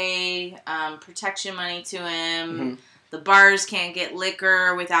to pay protection money to him. Mm-hmm. The bars can't get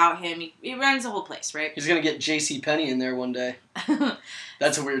liquor without him. He runs the whole place, right? He's going to get JCPenney in there one day.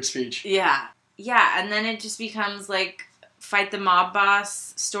 That's a weird speech. Yeah. Yeah, and then it just becomes like fight the mob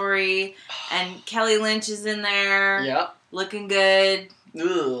boss story. And Kelly Lynch is in there. Yeah. Looking good.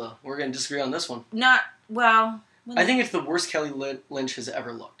 Ugh, we're going to disagree on this one. Not, well... I think it's the worst Kelly Lynch has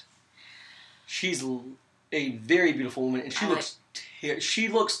ever looked. She's a very beautiful woman, and she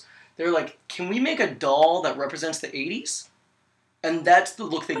looks... They're like, can we make a doll that represents the 80s? And that's the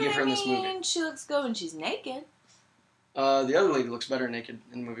look they give her in this movie. She looks good when she's naked. The other lady looks better naked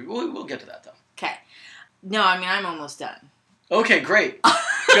in the movie. We'll get to that, though. Okay. No, I mean, I'm almost done. Okay, great.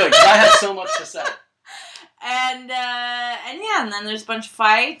 Good, because I have so much to say. And yeah, and then there's a bunch of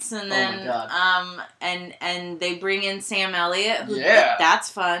fights, and then, oh my God. And they bring in Sam Elliott, who, yeah.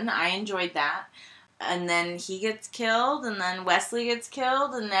 That's fun. I enjoyed that. And then he gets killed, and then Wesley gets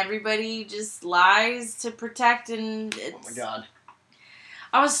killed, and everybody just lies to protect, and it's... Oh my God.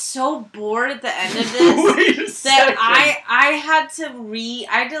 I was so bored at the end of this that I had to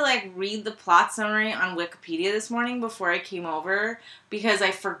read the plot summary on Wikipedia this morning before I came over, because I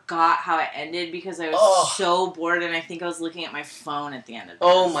forgot how it ended, because I was so bored, and I think I was looking at my phone at the end of this.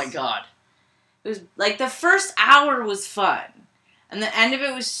 Oh my God. It was, like, the first hour was fun, and the end of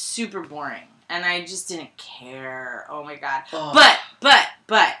it was super boring. And I just didn't care. Oh my God. Oh.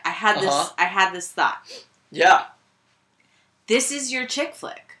 But I had this thought. Yeah. This is your chick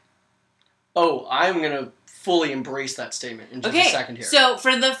flick. Oh, I'm going to fully embrace that statement in just a second here. So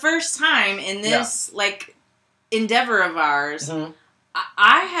for the first time in this endeavor of ours, mm-hmm.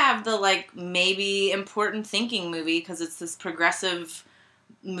 I have the maybe important thinking movie, because it's this progressive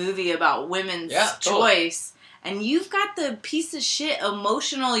movie about women's choice. Totally. And you've got the piece of shit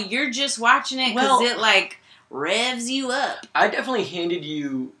emotional, you're just watching it because it, revs you up. I definitely handed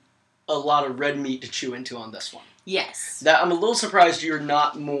you a lot of red meat to chew into on this one. Yes. That I'm a little surprised you're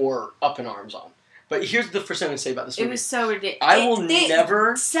not more up in arms on. But here's the first thing I'm going to say about this movie. It was so ridiculous. I will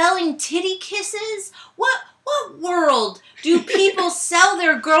never... Selling titty kisses? What world do people sell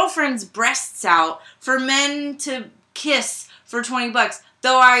their girlfriend's breasts out for men to kiss for $20?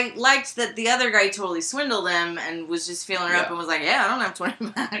 Though I liked that the other guy totally swindled them and was just feeling her up and was like, yeah, I don't have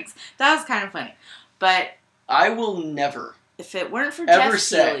 $20. That was kind of funny. But... I will never... If it weren't for Jeff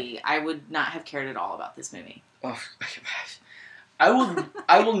Keighley, I would not have cared at all about this movie. Oh, I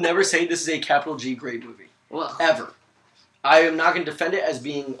will never say this is a capital G grade movie. Well. Ever. I am not going to defend it as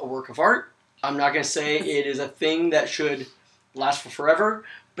being a work of art. I'm not going to say it is a thing that should last for forever.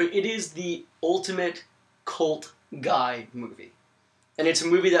 But it is the ultimate cult guy movie. And it's a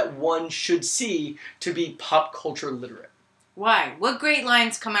movie that one should see to be pop culture literate. Why? What great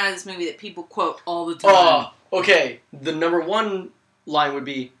lines come out of this movie that people quote all the time? Okay. The number one line would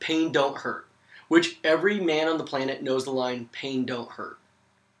be, pain don't hurt. Which every man on the planet knows the line, pain don't hurt.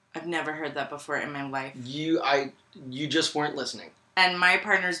 I've never heard that before in my life. You just weren't listening. And my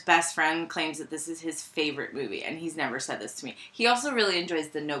partner's best friend claims that this is his favorite movie, and he's never said this to me. He also really enjoys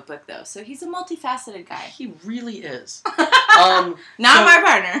The Notebook, though, so he's a multifaceted guy. He really is. Not my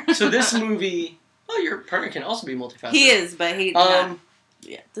partner. So this movie... Well, your partner can also be multifaceted. He is, but he...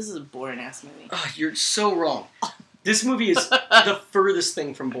 yeah, this is a boring-ass movie. You're so wrong. This movie is the furthest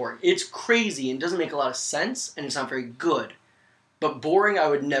thing from boring. It's crazy and doesn't make a lot of sense, and it's not very good. But boring, I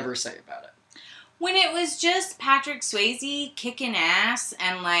would never say about it. When it was just Patrick Swayze kicking ass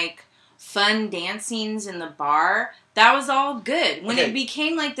and, fun dance scenes in the bar, that was all good. When it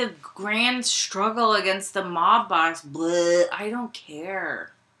became, the grand struggle against the mob boss, bleh, I don't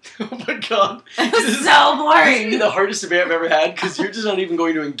care. Oh my God. It was so boring. This is the hardest debate I've ever had, because you're just not even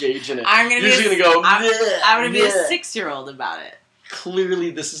going to engage in it. I'm going to be a 6-year-old about it. Clearly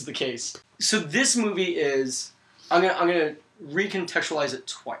this is the case. So this movie is... I'm gonna recontextualize it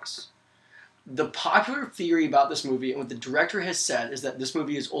twice. The popular theory about this movie, and what the director has said, is that this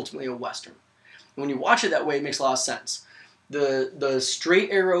movie is ultimately a Western. And when you watch it that way, it makes a lot of sense. The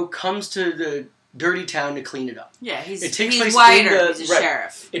straight arrow comes to the dirty town to clean it up. Yeah, he's whiter, he's a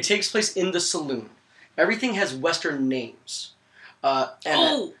sheriff. It takes place in the saloon. Everything has Western names.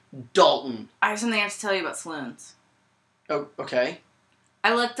 Dalton. I have something I have to tell you about saloons. Oh, okay.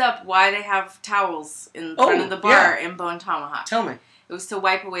 I looked up why they have towels in front of the bar in Bone Tomahawk. Tell me. It was to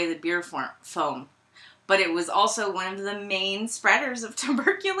wipe away the beer foam. But it was also one of the main spreaders of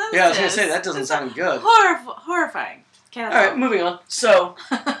tuberculosis. Yeah, I was going to say, that doesn't sound good. Horrifying. Alright, moving on. So,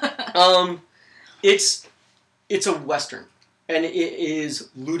 it's it's a Western, and it is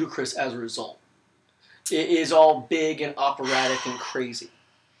ludicrous as a result. It is all big and operatic and crazy.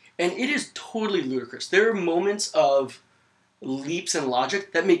 And it is totally ludicrous. There are moments of leaps in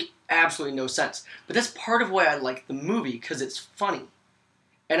logic that make absolutely no sense. But that's part of why I like the movie, because it's funny.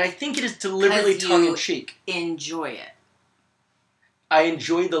 And I think it is deliberately tongue-in-cheek. Enjoy it. I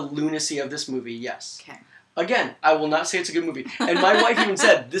enjoy the lunacy of this movie, yes. Okay. Again, I will not say it's a good movie. And my wife even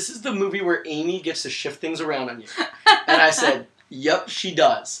said, this is the movie where Amy gets to shift things around on you. And I said, yep, she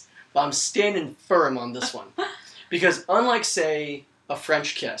does. But I'm standing firm on this one. Because unlike, say, A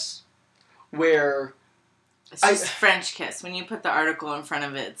French Kiss, where... It's just French Kiss. When you put the article in front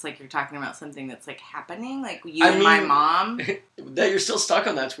of it, it's like you're talking about something that's, like, happening. Like, my mom. That you're still stuck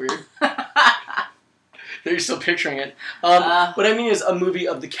on that's weird. That you're still picturing it. What I mean is a movie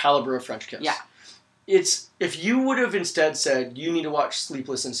of the caliber of French Kiss. Yeah. It's... If you would have instead said, you need to watch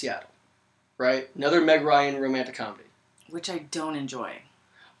Sleepless in Seattle, right? Another Meg Ryan romantic comedy. Which I don't enjoy.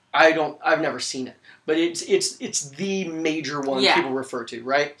 I've never seen it. But it's the major one people refer to,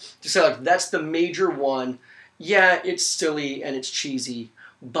 right? To say, like, that's the major one. Yeah, it's silly and it's cheesy,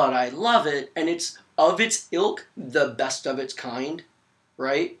 but I love it. And it's, of its ilk, the best of its kind,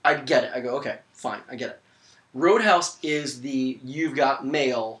 right? I get it. I go, okay, fine, I get it. Roadhouse is the You've Got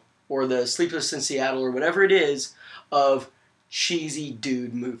Mail, or the Sleepless in Seattle, or whatever it is, of cheesy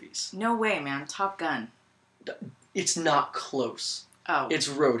dude movies. No way, man. Top Gun. It's not close. Oh. It's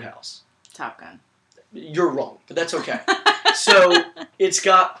Roadhouse. Top Gun. You're wrong, but that's okay. So, it's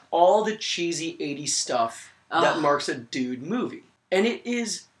got all the cheesy 80s stuff that marks a dude movie. And it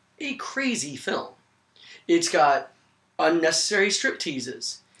is a crazy film. It's got unnecessary strip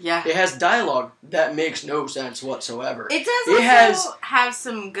teases. Yeah. It has dialogue that makes no sense whatsoever. It does have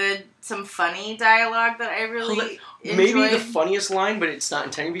some funny dialogue that I really enjoyed. Maybe the funniest line, but it's not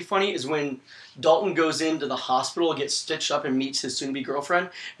intended to be funny, is when Dalton goes into the hospital, gets stitched up, and meets his soon-to-be girlfriend.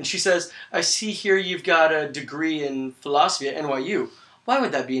 And she says, I see here you've got a degree in philosophy at NYU. Why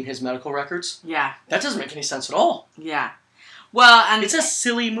would that be in his medical records? Yeah. That doesn't make any sense at all. Yeah. Well, and it's a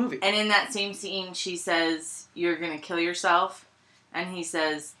silly movie. And in that same scene, she says, you're going to kill yourself. And he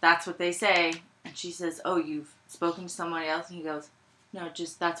says, that's what they say. And she says, oh, you've spoken to somebody else? And he goes, no,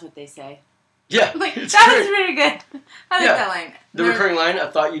 just that's what they say. Yeah. Like, that was pretty good. I like that line. The recurring line, I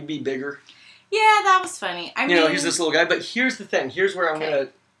thought you'd be bigger. Yeah, that was funny. I mean, he's this little guy. But here's the thing. Here's where I'm going to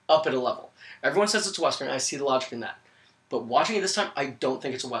up it a level. Everyone says it's a Western. I see the logic in that. But watching it this time, I don't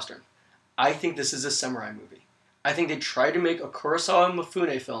think it's a Western. I think this is a samurai movie. I think they tried to make a Kurosawa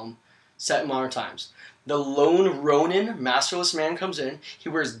Mifune film set in modern times. The lone Ronin, masterless man, comes in. He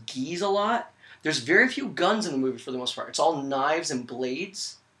wears gis a lot. There's very few guns in the movie for the most part. It's all knives and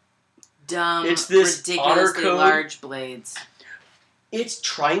blades. Dumb, it's this ridiculously large blades. It's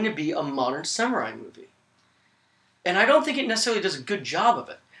trying to be a modern samurai movie. And I don't think it necessarily does a good job of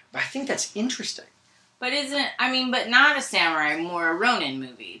it. But I think that's interesting. But but not a samurai, more a Ronin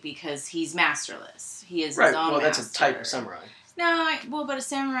movie, because he's masterless. He is his own master. That's a type of samurai. No, but a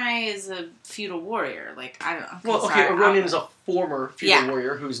samurai is a feudal warrior. Like, I don't know. Well, okay, a Ronin is a former feudal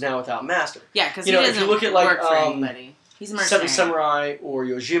warrior who's now without master. Yeah, because he doesn't if you look at, like, work for anybody. He's a mercenary. Seven Samurai or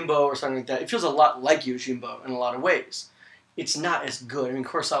Yojimbo or something like that, it feels a lot like Yojimbo in a lot of ways. It's not as good. I mean,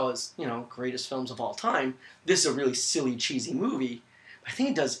 Kurosawa's, greatest films of all time. This is a really silly, cheesy movie. But I think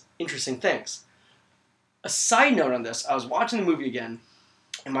it does interesting things. A side note on this, I was watching the movie again,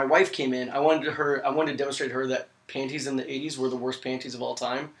 and my wife came in. I wanted to demonstrate to her that panties in the 80s were the worst panties of all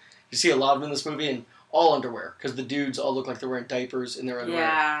time. You see a lot of them in this movie, and all underwear, because the dudes all look like they're wearing diapers in their underwear.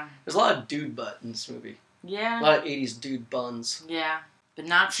 Yeah. There's a lot of dude butt in this movie. Yeah. A lot of 80s dude buns. Yeah. But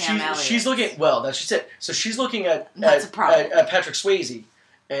not Sam Elliott. She's looking, that's just it. So she's looking at Patrick Swayze,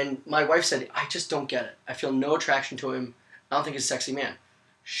 and my wife said, I just don't get it. I feel no attraction to him. I don't think he's a sexy man.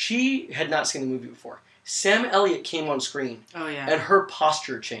 She had not seen the movie before. Sam Elliott came on screen. Oh, yeah. And her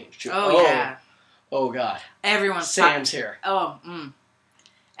posture changed. Yeah. Oh, God. Sam's here.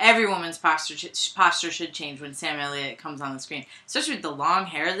 Every woman's posture should change when Sam Elliott comes on the screen. Especially with the long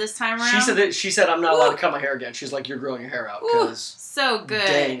hair this time around. She said, I'm not allowed to cut my hair again. She's like, you're growing your hair out. So good.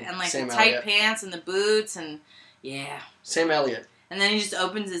 And like Sam the tight Elliott. Pants and the boots and yeah. Sam Elliott. And then he just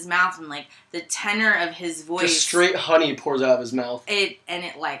opens his mouth and like the tenor of his voice. Just straight honey pours out of his mouth. It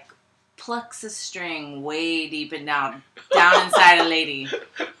like plucks a string way deep and down inside a lady.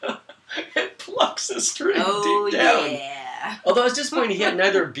 It plucks a string deep down. Yeah. Although I was disappointed he had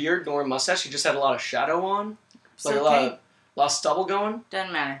neither a beard nor a mustache. He just had a lot of shadow on. Like a lot of stubble going.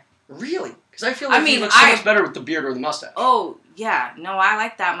 Doesn't matter. Really? Because I feel like he looks so much better with the beard or the mustache. Oh, yeah. No, I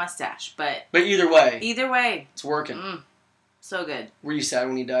like that mustache, but either way. Either way. It's working. So good. Were you sad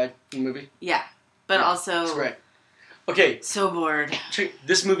when he died in the movie? Yeah. but also... That's right. Okay. So bored.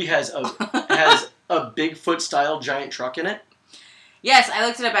 This movie has a Bigfoot-style giant truck in it. Yes, I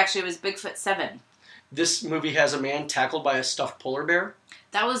looked it up, actually. It was Bigfoot 7. This movie has a man tackled by a stuffed polar bear.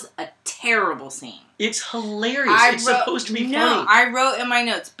 That was a terrible scene. It's hilarious. Supposed to be funny. No, I wrote in my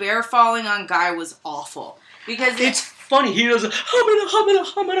notes, bear falling on guy was awful. Because it's funny. He does a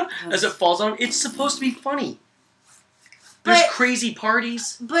humana as it falls on him. It's supposed to be funny. There's crazy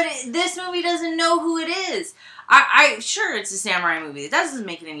parties. But this movie doesn't know who it is. Sure, it's a samurai movie. That doesn't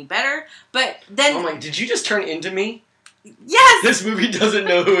make it any better. But then... Oh my, did you just turn into me? Yes! This movie doesn't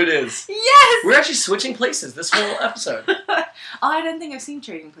know who it is. Yes! We're actually switching places this whole episode. I don't think I've seen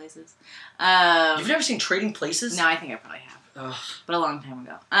Trading Places. You've never seen Trading Places? No, I think I probably have. Ugh. But a long time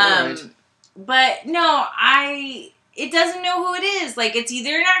ago. Right. But no, it doesn't know who it is. Like, it's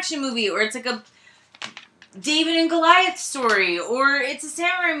either an action movie or it's like a David and Goliath story, or it's a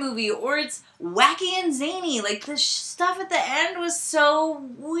samurai movie, or it's wacky and zany. Like, the stuff at the end was so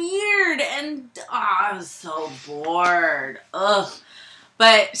weird, and I was so bored. Ugh.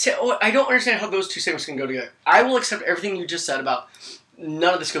 But see, I don't understand how those two segments can go together. I will accept everything you just said about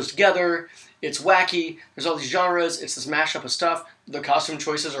none of this goes together. It's wacky. There's all these genres. It's this mashup of stuff. The costume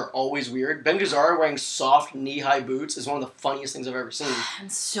choices are always weird. Ben Gazzara wearing soft knee-high boots is one of the funniest things I've ever seen.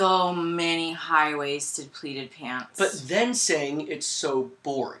 And so many high-waisted pleated pants. But then saying it's so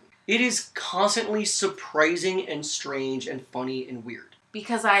boring. It is constantly surprising and strange and funny and weird.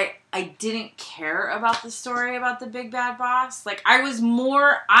 Because I didn't care about the story about the big bad boss. Like, I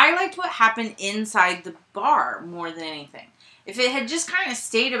liked what happened inside the bar more than anything. If it had just kind of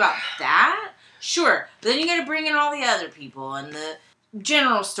stayed about that, sure. But then you gotta bring in all the other people and the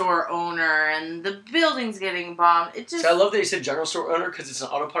general store owner and the building's getting bombed. It just... So I love that you said general store owner because it's an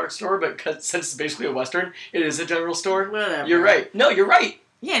auto parts store, but since it's basically a Western, it is a general store. Whatever. You're right. No, you're right.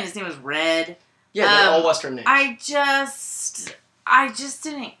 Yeah, and his name was Red. Yeah, they're all Western names. I just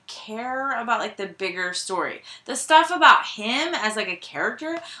didn't care about, like, the bigger story. The stuff about him as, like, a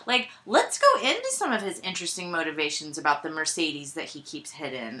character, like, let's go into some of his interesting motivations about the Mercedes that he keeps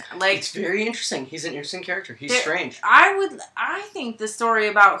hidden. Like, it's very interesting. He's an interesting character. He's strange. I think the story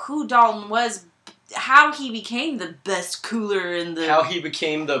about who Dalton was, how he became the best cooler in the... How he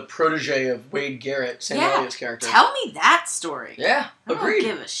became the protege of Wade Garrett, Sam Elliott's character. Tell me that story. Yeah, agreed. I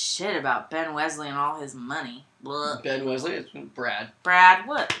don't give a shit about Ben Wesley and all his money. Blah. Ben Wesley? It's Brad. Brad,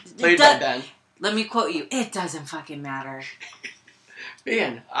 what? Played by Ben. Let me quote you. It doesn't fucking matter.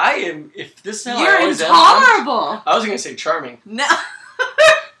 Man, I am... If this is how You're I always intolerable! I was going to say charming. No.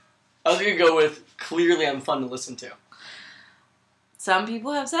 I was going to go with clearly I'm fun to listen to. Some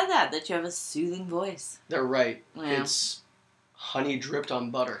people have said that you have a soothing voice. They're right. Yeah. It's honey dripped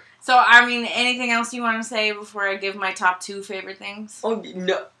on butter. So, I mean, anything else you want to say before I give my top 2 favorite things? Oh,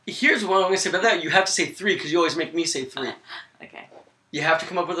 no. Here's what I'm going to say about that. You have to say 3 because you always make me say 3. Okay. You have to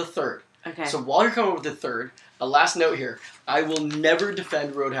come up with a third. Okay. So while you're coming up with the third, a last note here. I will never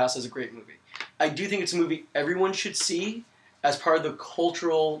defend Roadhouse as a great movie. I do think it's a movie everyone should see as part of the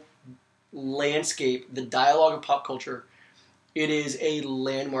cultural landscape, the dialogue of pop culture. It is a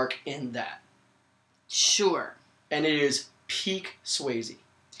landmark in that. Sure. And it is peak Swayze.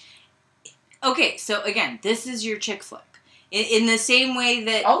 Okay, so again, this is your chick flick. In the same way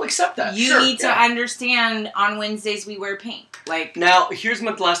that... I'll accept that. You need to understand on Wednesdays we wear pink. Like... Now, here's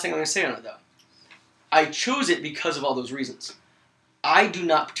the last thing I'm going to say on it, though. I chose it because of all those reasons. I do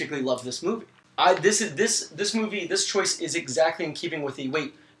not particularly love this movie. This movie, this choice is exactly in keeping with the,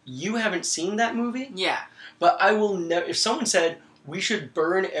 wait, you haven't seen that movie? Yeah. But I will never... If someone said, we should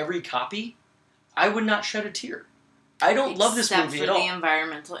burn every copy, I would not shed a tear. I don't love this movie at all. Except for the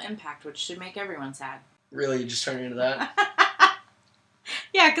environmental impact, which should make everyone sad. Really? You just turned into that?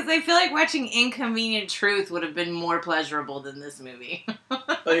 Yeah, because I feel like watching Inconvenient Truth would have been more pleasurable than this movie.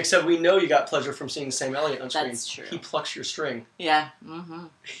 But except we know you got pleasure from seeing Sam Elliott on screen. That's true. He plucks your string. Yeah. Mm-hmm.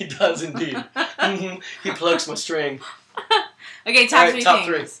 He does indeed. Mm-hmm. He plucks my string. Okay, top right, 3 top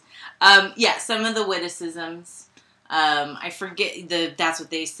things. 3. Yeah, some of the witticisms. I forget that's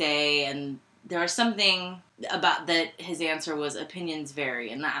what they say, and there was something about that his answer was opinions vary,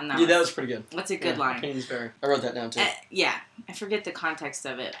 and that was pretty good. That's a good line. Opinions vary. I wrote that down too. Yeah, I forget the context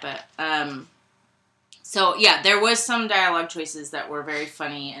of it, but so yeah, there was some dialogue choices that were very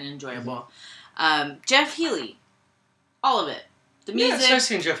funny and enjoyable. Mm-hmm. Jeff Healey, all of it, the music. Yeah, it's nice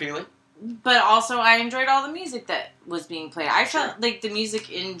seeing Jeff Healey. But also, I enjoyed all the music that was being played. I felt like the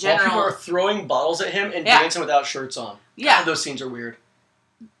music in general. While people are throwing bottles at him and dancing without shirts on. Yeah, God, those scenes are weird.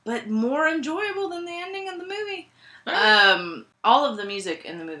 But more enjoyable than the ending of the movie. Right. All of the music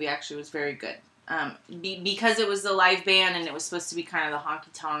in the movie actually was very good. Because it was the live band and it was supposed to be kind of the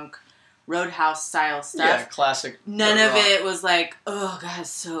honky-tonk Roadhouse style stuff. Yeah, classic. None of it was like, oh god,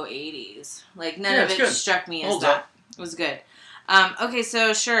 so 80s. Like none of it struck me as that. It was good. Okay,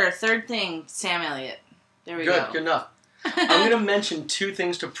 so sure. Third thing, Sam Elliott. There we go. Good enough. I'm going to mention 2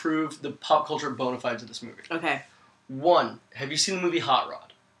 things to prove the pop culture bona fides of this movie. Okay. 1, have you seen the movie Hot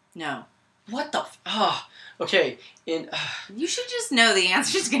Rod? No. What the okay. You should just know the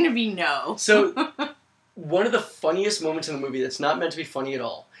answer is going to be no. So, one of the funniest moments in the movie that's not meant to be funny at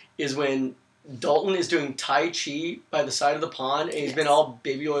all is when Dalton is doing Tai Chi by the side of the pond and he's been all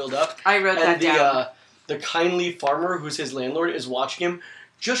baby oiled up. I wrote that down. The kindly farmer who's his landlord is watching him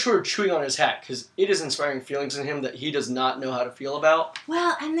just sort of chewing on his hat because it is inspiring feelings in him that he does not know how to feel about.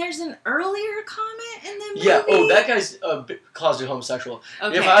 Well, and there's an earlier comment in the movie. Yeah, that guy's closeted homosexual.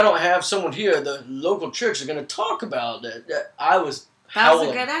 Okay. If I don't have someone here, the local church is going to talk about it. That was howling.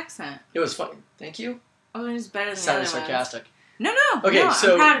 A good accent. It was funny. Thank you. Oh, it was better than sounded sarcastic. No. Okay, no,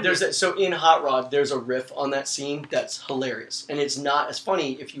 so so in Hot Rod, there's a riff on that scene that's hilarious, and it's not as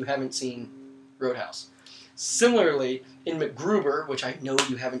funny if you haven't seen Roadhouse. Similarly, in MacGruber, which I know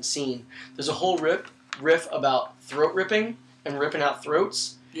you haven't seen, there's a whole riff about throat ripping and ripping out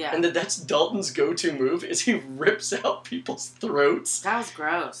throats. Yeah. And that's Dalton's go-to move is he rips out people's throats. That was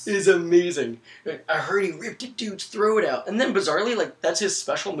gross. It is amazing. I heard he ripped a dude's throat out. And then bizarrely, like, that's his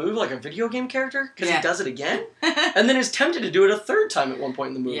special move, like a video game character, because he does it again. And then is tempted to do it a third time at one point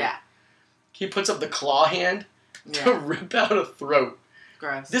in the movie. Yeah. He puts up the claw hand to rip out a throat.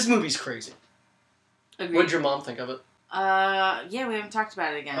 Gross. This movie's crazy. Agreed. What did your mom think of it? Yeah, we haven't talked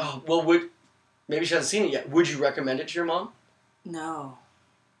about it again. Oh, well, maybe she hasn't seen it yet. Would you recommend it to your mom? No.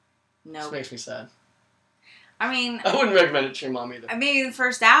 This makes me sad. I mean... I wouldn't recommend it to your mom either. I mean, the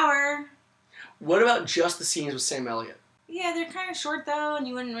first hour. What about just the scenes with Sam Elliott? Yeah, they're kind of short, though, and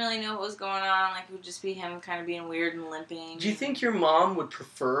you wouldn't really know what was going on. Like, it would just be him kind of being weird and limping. Do you think your mom would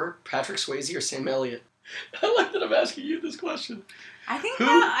prefer Patrick Swayze or Sam Elliott? I like that I'm asking you this question. I think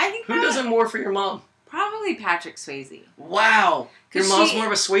who does it more for your mom? Probably Patrick Swayze. Wow. Your mom's more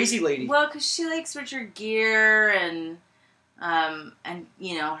of a Swayze lady. Well, because she likes Richard Gere and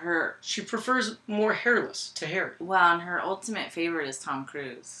you know, her... She prefers more hairless to hairy. Well, and her ultimate favorite is Tom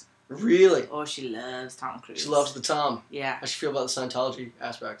Cruise. Really? Oh, she loves Tom Cruise. She loves the Tom. Yeah. How she feel about the Scientology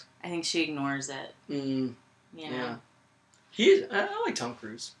aspect? I think she ignores it. You know? Yeah. I like Tom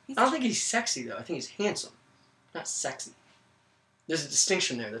Cruise. I don't think he's sexy, though. I think he's handsome. Not sexy. There's a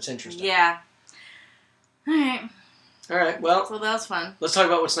distinction there that's interesting. Yeah. Alright, well... So that was fun. Let's talk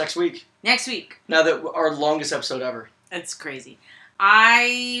about what's next week. Next week. Now that our longest episode ever. It's crazy.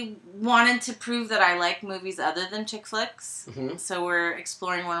 I wanted to prove that I like movies other than chick flicks. Mm-hmm. So we're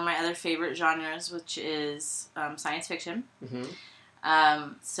exploring one of my other favorite genres, which is science fiction.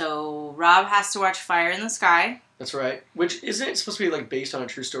 Mm-hmm. So Rob has to watch Fire in the Sky. That's right. Which, isn't it supposed to be like based on a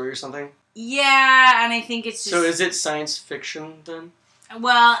true story or something? Yeah, and I think it's just... So is it science fiction then?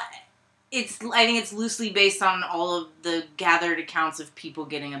 Well, I think it's loosely based on all of the gathered accounts of people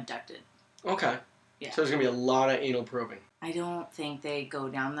getting abducted. Okay. Yeah. So there's going to be a lot of anal probing. I don't think they go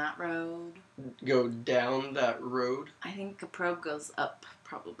down that road. Go down that road? I think a probe goes up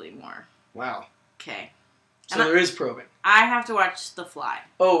probably more. Wow. Okay. So there is probing. I have to watch The Fly.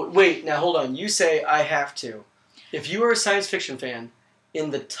 Oh, wait. Now, hold on. You say I have to. If you are a science fiction fan, in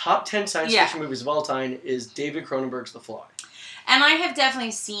the top 10 science fiction movies of all time is David Cronenberg's The Fly. And I have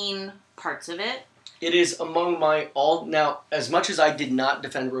definitely seen parts of it. It is among my Now, as much as I did not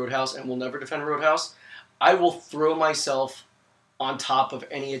defend Roadhouse and will never defend Roadhouse, I will throw myself on top of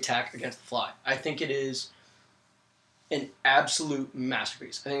any attack against The Fly. I think it is an absolute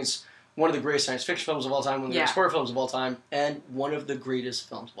masterpiece. I think it's one of the greatest science fiction films of all time, one of the greatest horror films of all time, and one of the greatest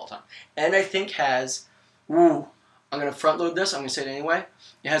films of all time. And I think has... I'm going to front load this. I'm going to say it anyway.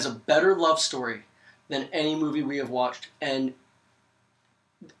 It has a better love story than any movie we have watched, and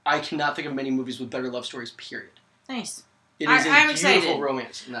I cannot think of many movies with better love stories, period. Nice. It is a beautiful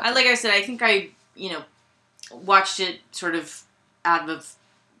romance. Like I said, I think I, watched it sort of out of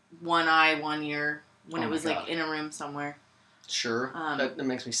one eye, 1 year, when it was like in a room somewhere. Sure. That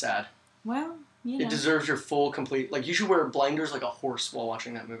makes me sad. Well, It deserves your full, complete... Like, you should wear blinders like a horse while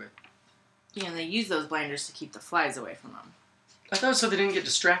watching that movie. Yeah, they use those blinders to keep the flies away from them. I thought so they didn't get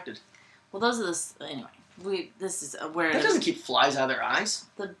distracted. Well, those are anyway. This is where that doesn't keep flies out of their eyes.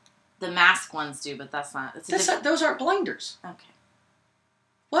 The mask ones do, but that's not. Those aren't blinders. Okay.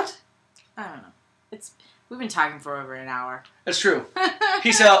 What? I don't know. We've been talking for over an hour. That's true.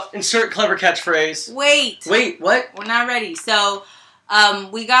 Peace out. Insert clever catchphrase. Wait. What? We're not ready. So,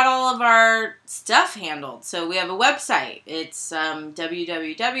 We got all of our stuff handled. So we have a website. It's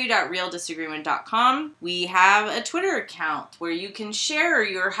www.realdisagreement.com. We have a Twitter account where you can share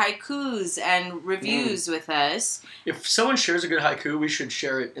your haikus and reviews with us. If someone shares a good haiku, we should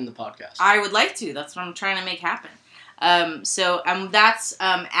share it in the podcast. I would like to. That's what I'm trying to make happen. So that's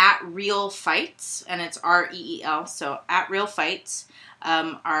at Real Fights, and it's REEL. So at Real Fights.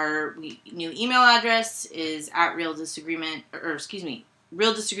 Our new email address is at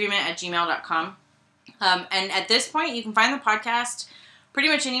realdisagreement@gmail.com. And at this point, you can find the podcast pretty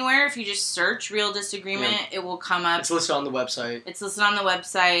much anywhere. If you just search Real Disagreement, it will come up. It's listed on the website.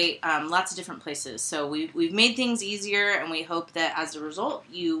 Lots of different places. So we've made things easier, and we hope that as a result,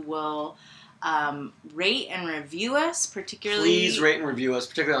 you will rate and review us, particularly. Please rate and review us,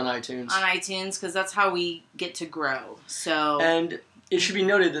 particularly on iTunes. Because that's how we get to grow. And it should be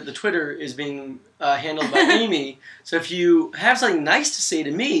noted that the Twitter is being handled by Amy. So if you have something nice to say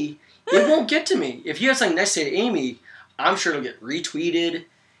to me, it won't get to me. If you have something nice to say to Amy, I'm sure it'll get retweeted.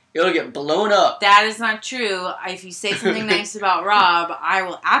 It'll get blown up. That is not true. If you say something nice about Rob, I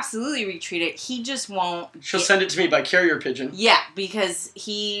will absolutely retweet it. He just won't. She'll send it to me by carrier pigeon. Yeah, because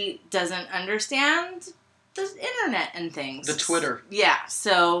he doesn't understand the internet and things. The Twitter. Yeah,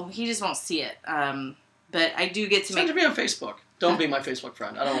 so he just won't see it. But I do get to Send it to me on Facebook. Don't be my Facebook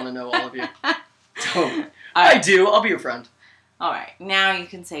friend. I don't want to know all of you. Don't. Right. I do. I'll be your friend. All right. Now you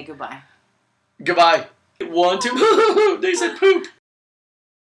can say goodbye. Goodbye. 1, 2. They said poop.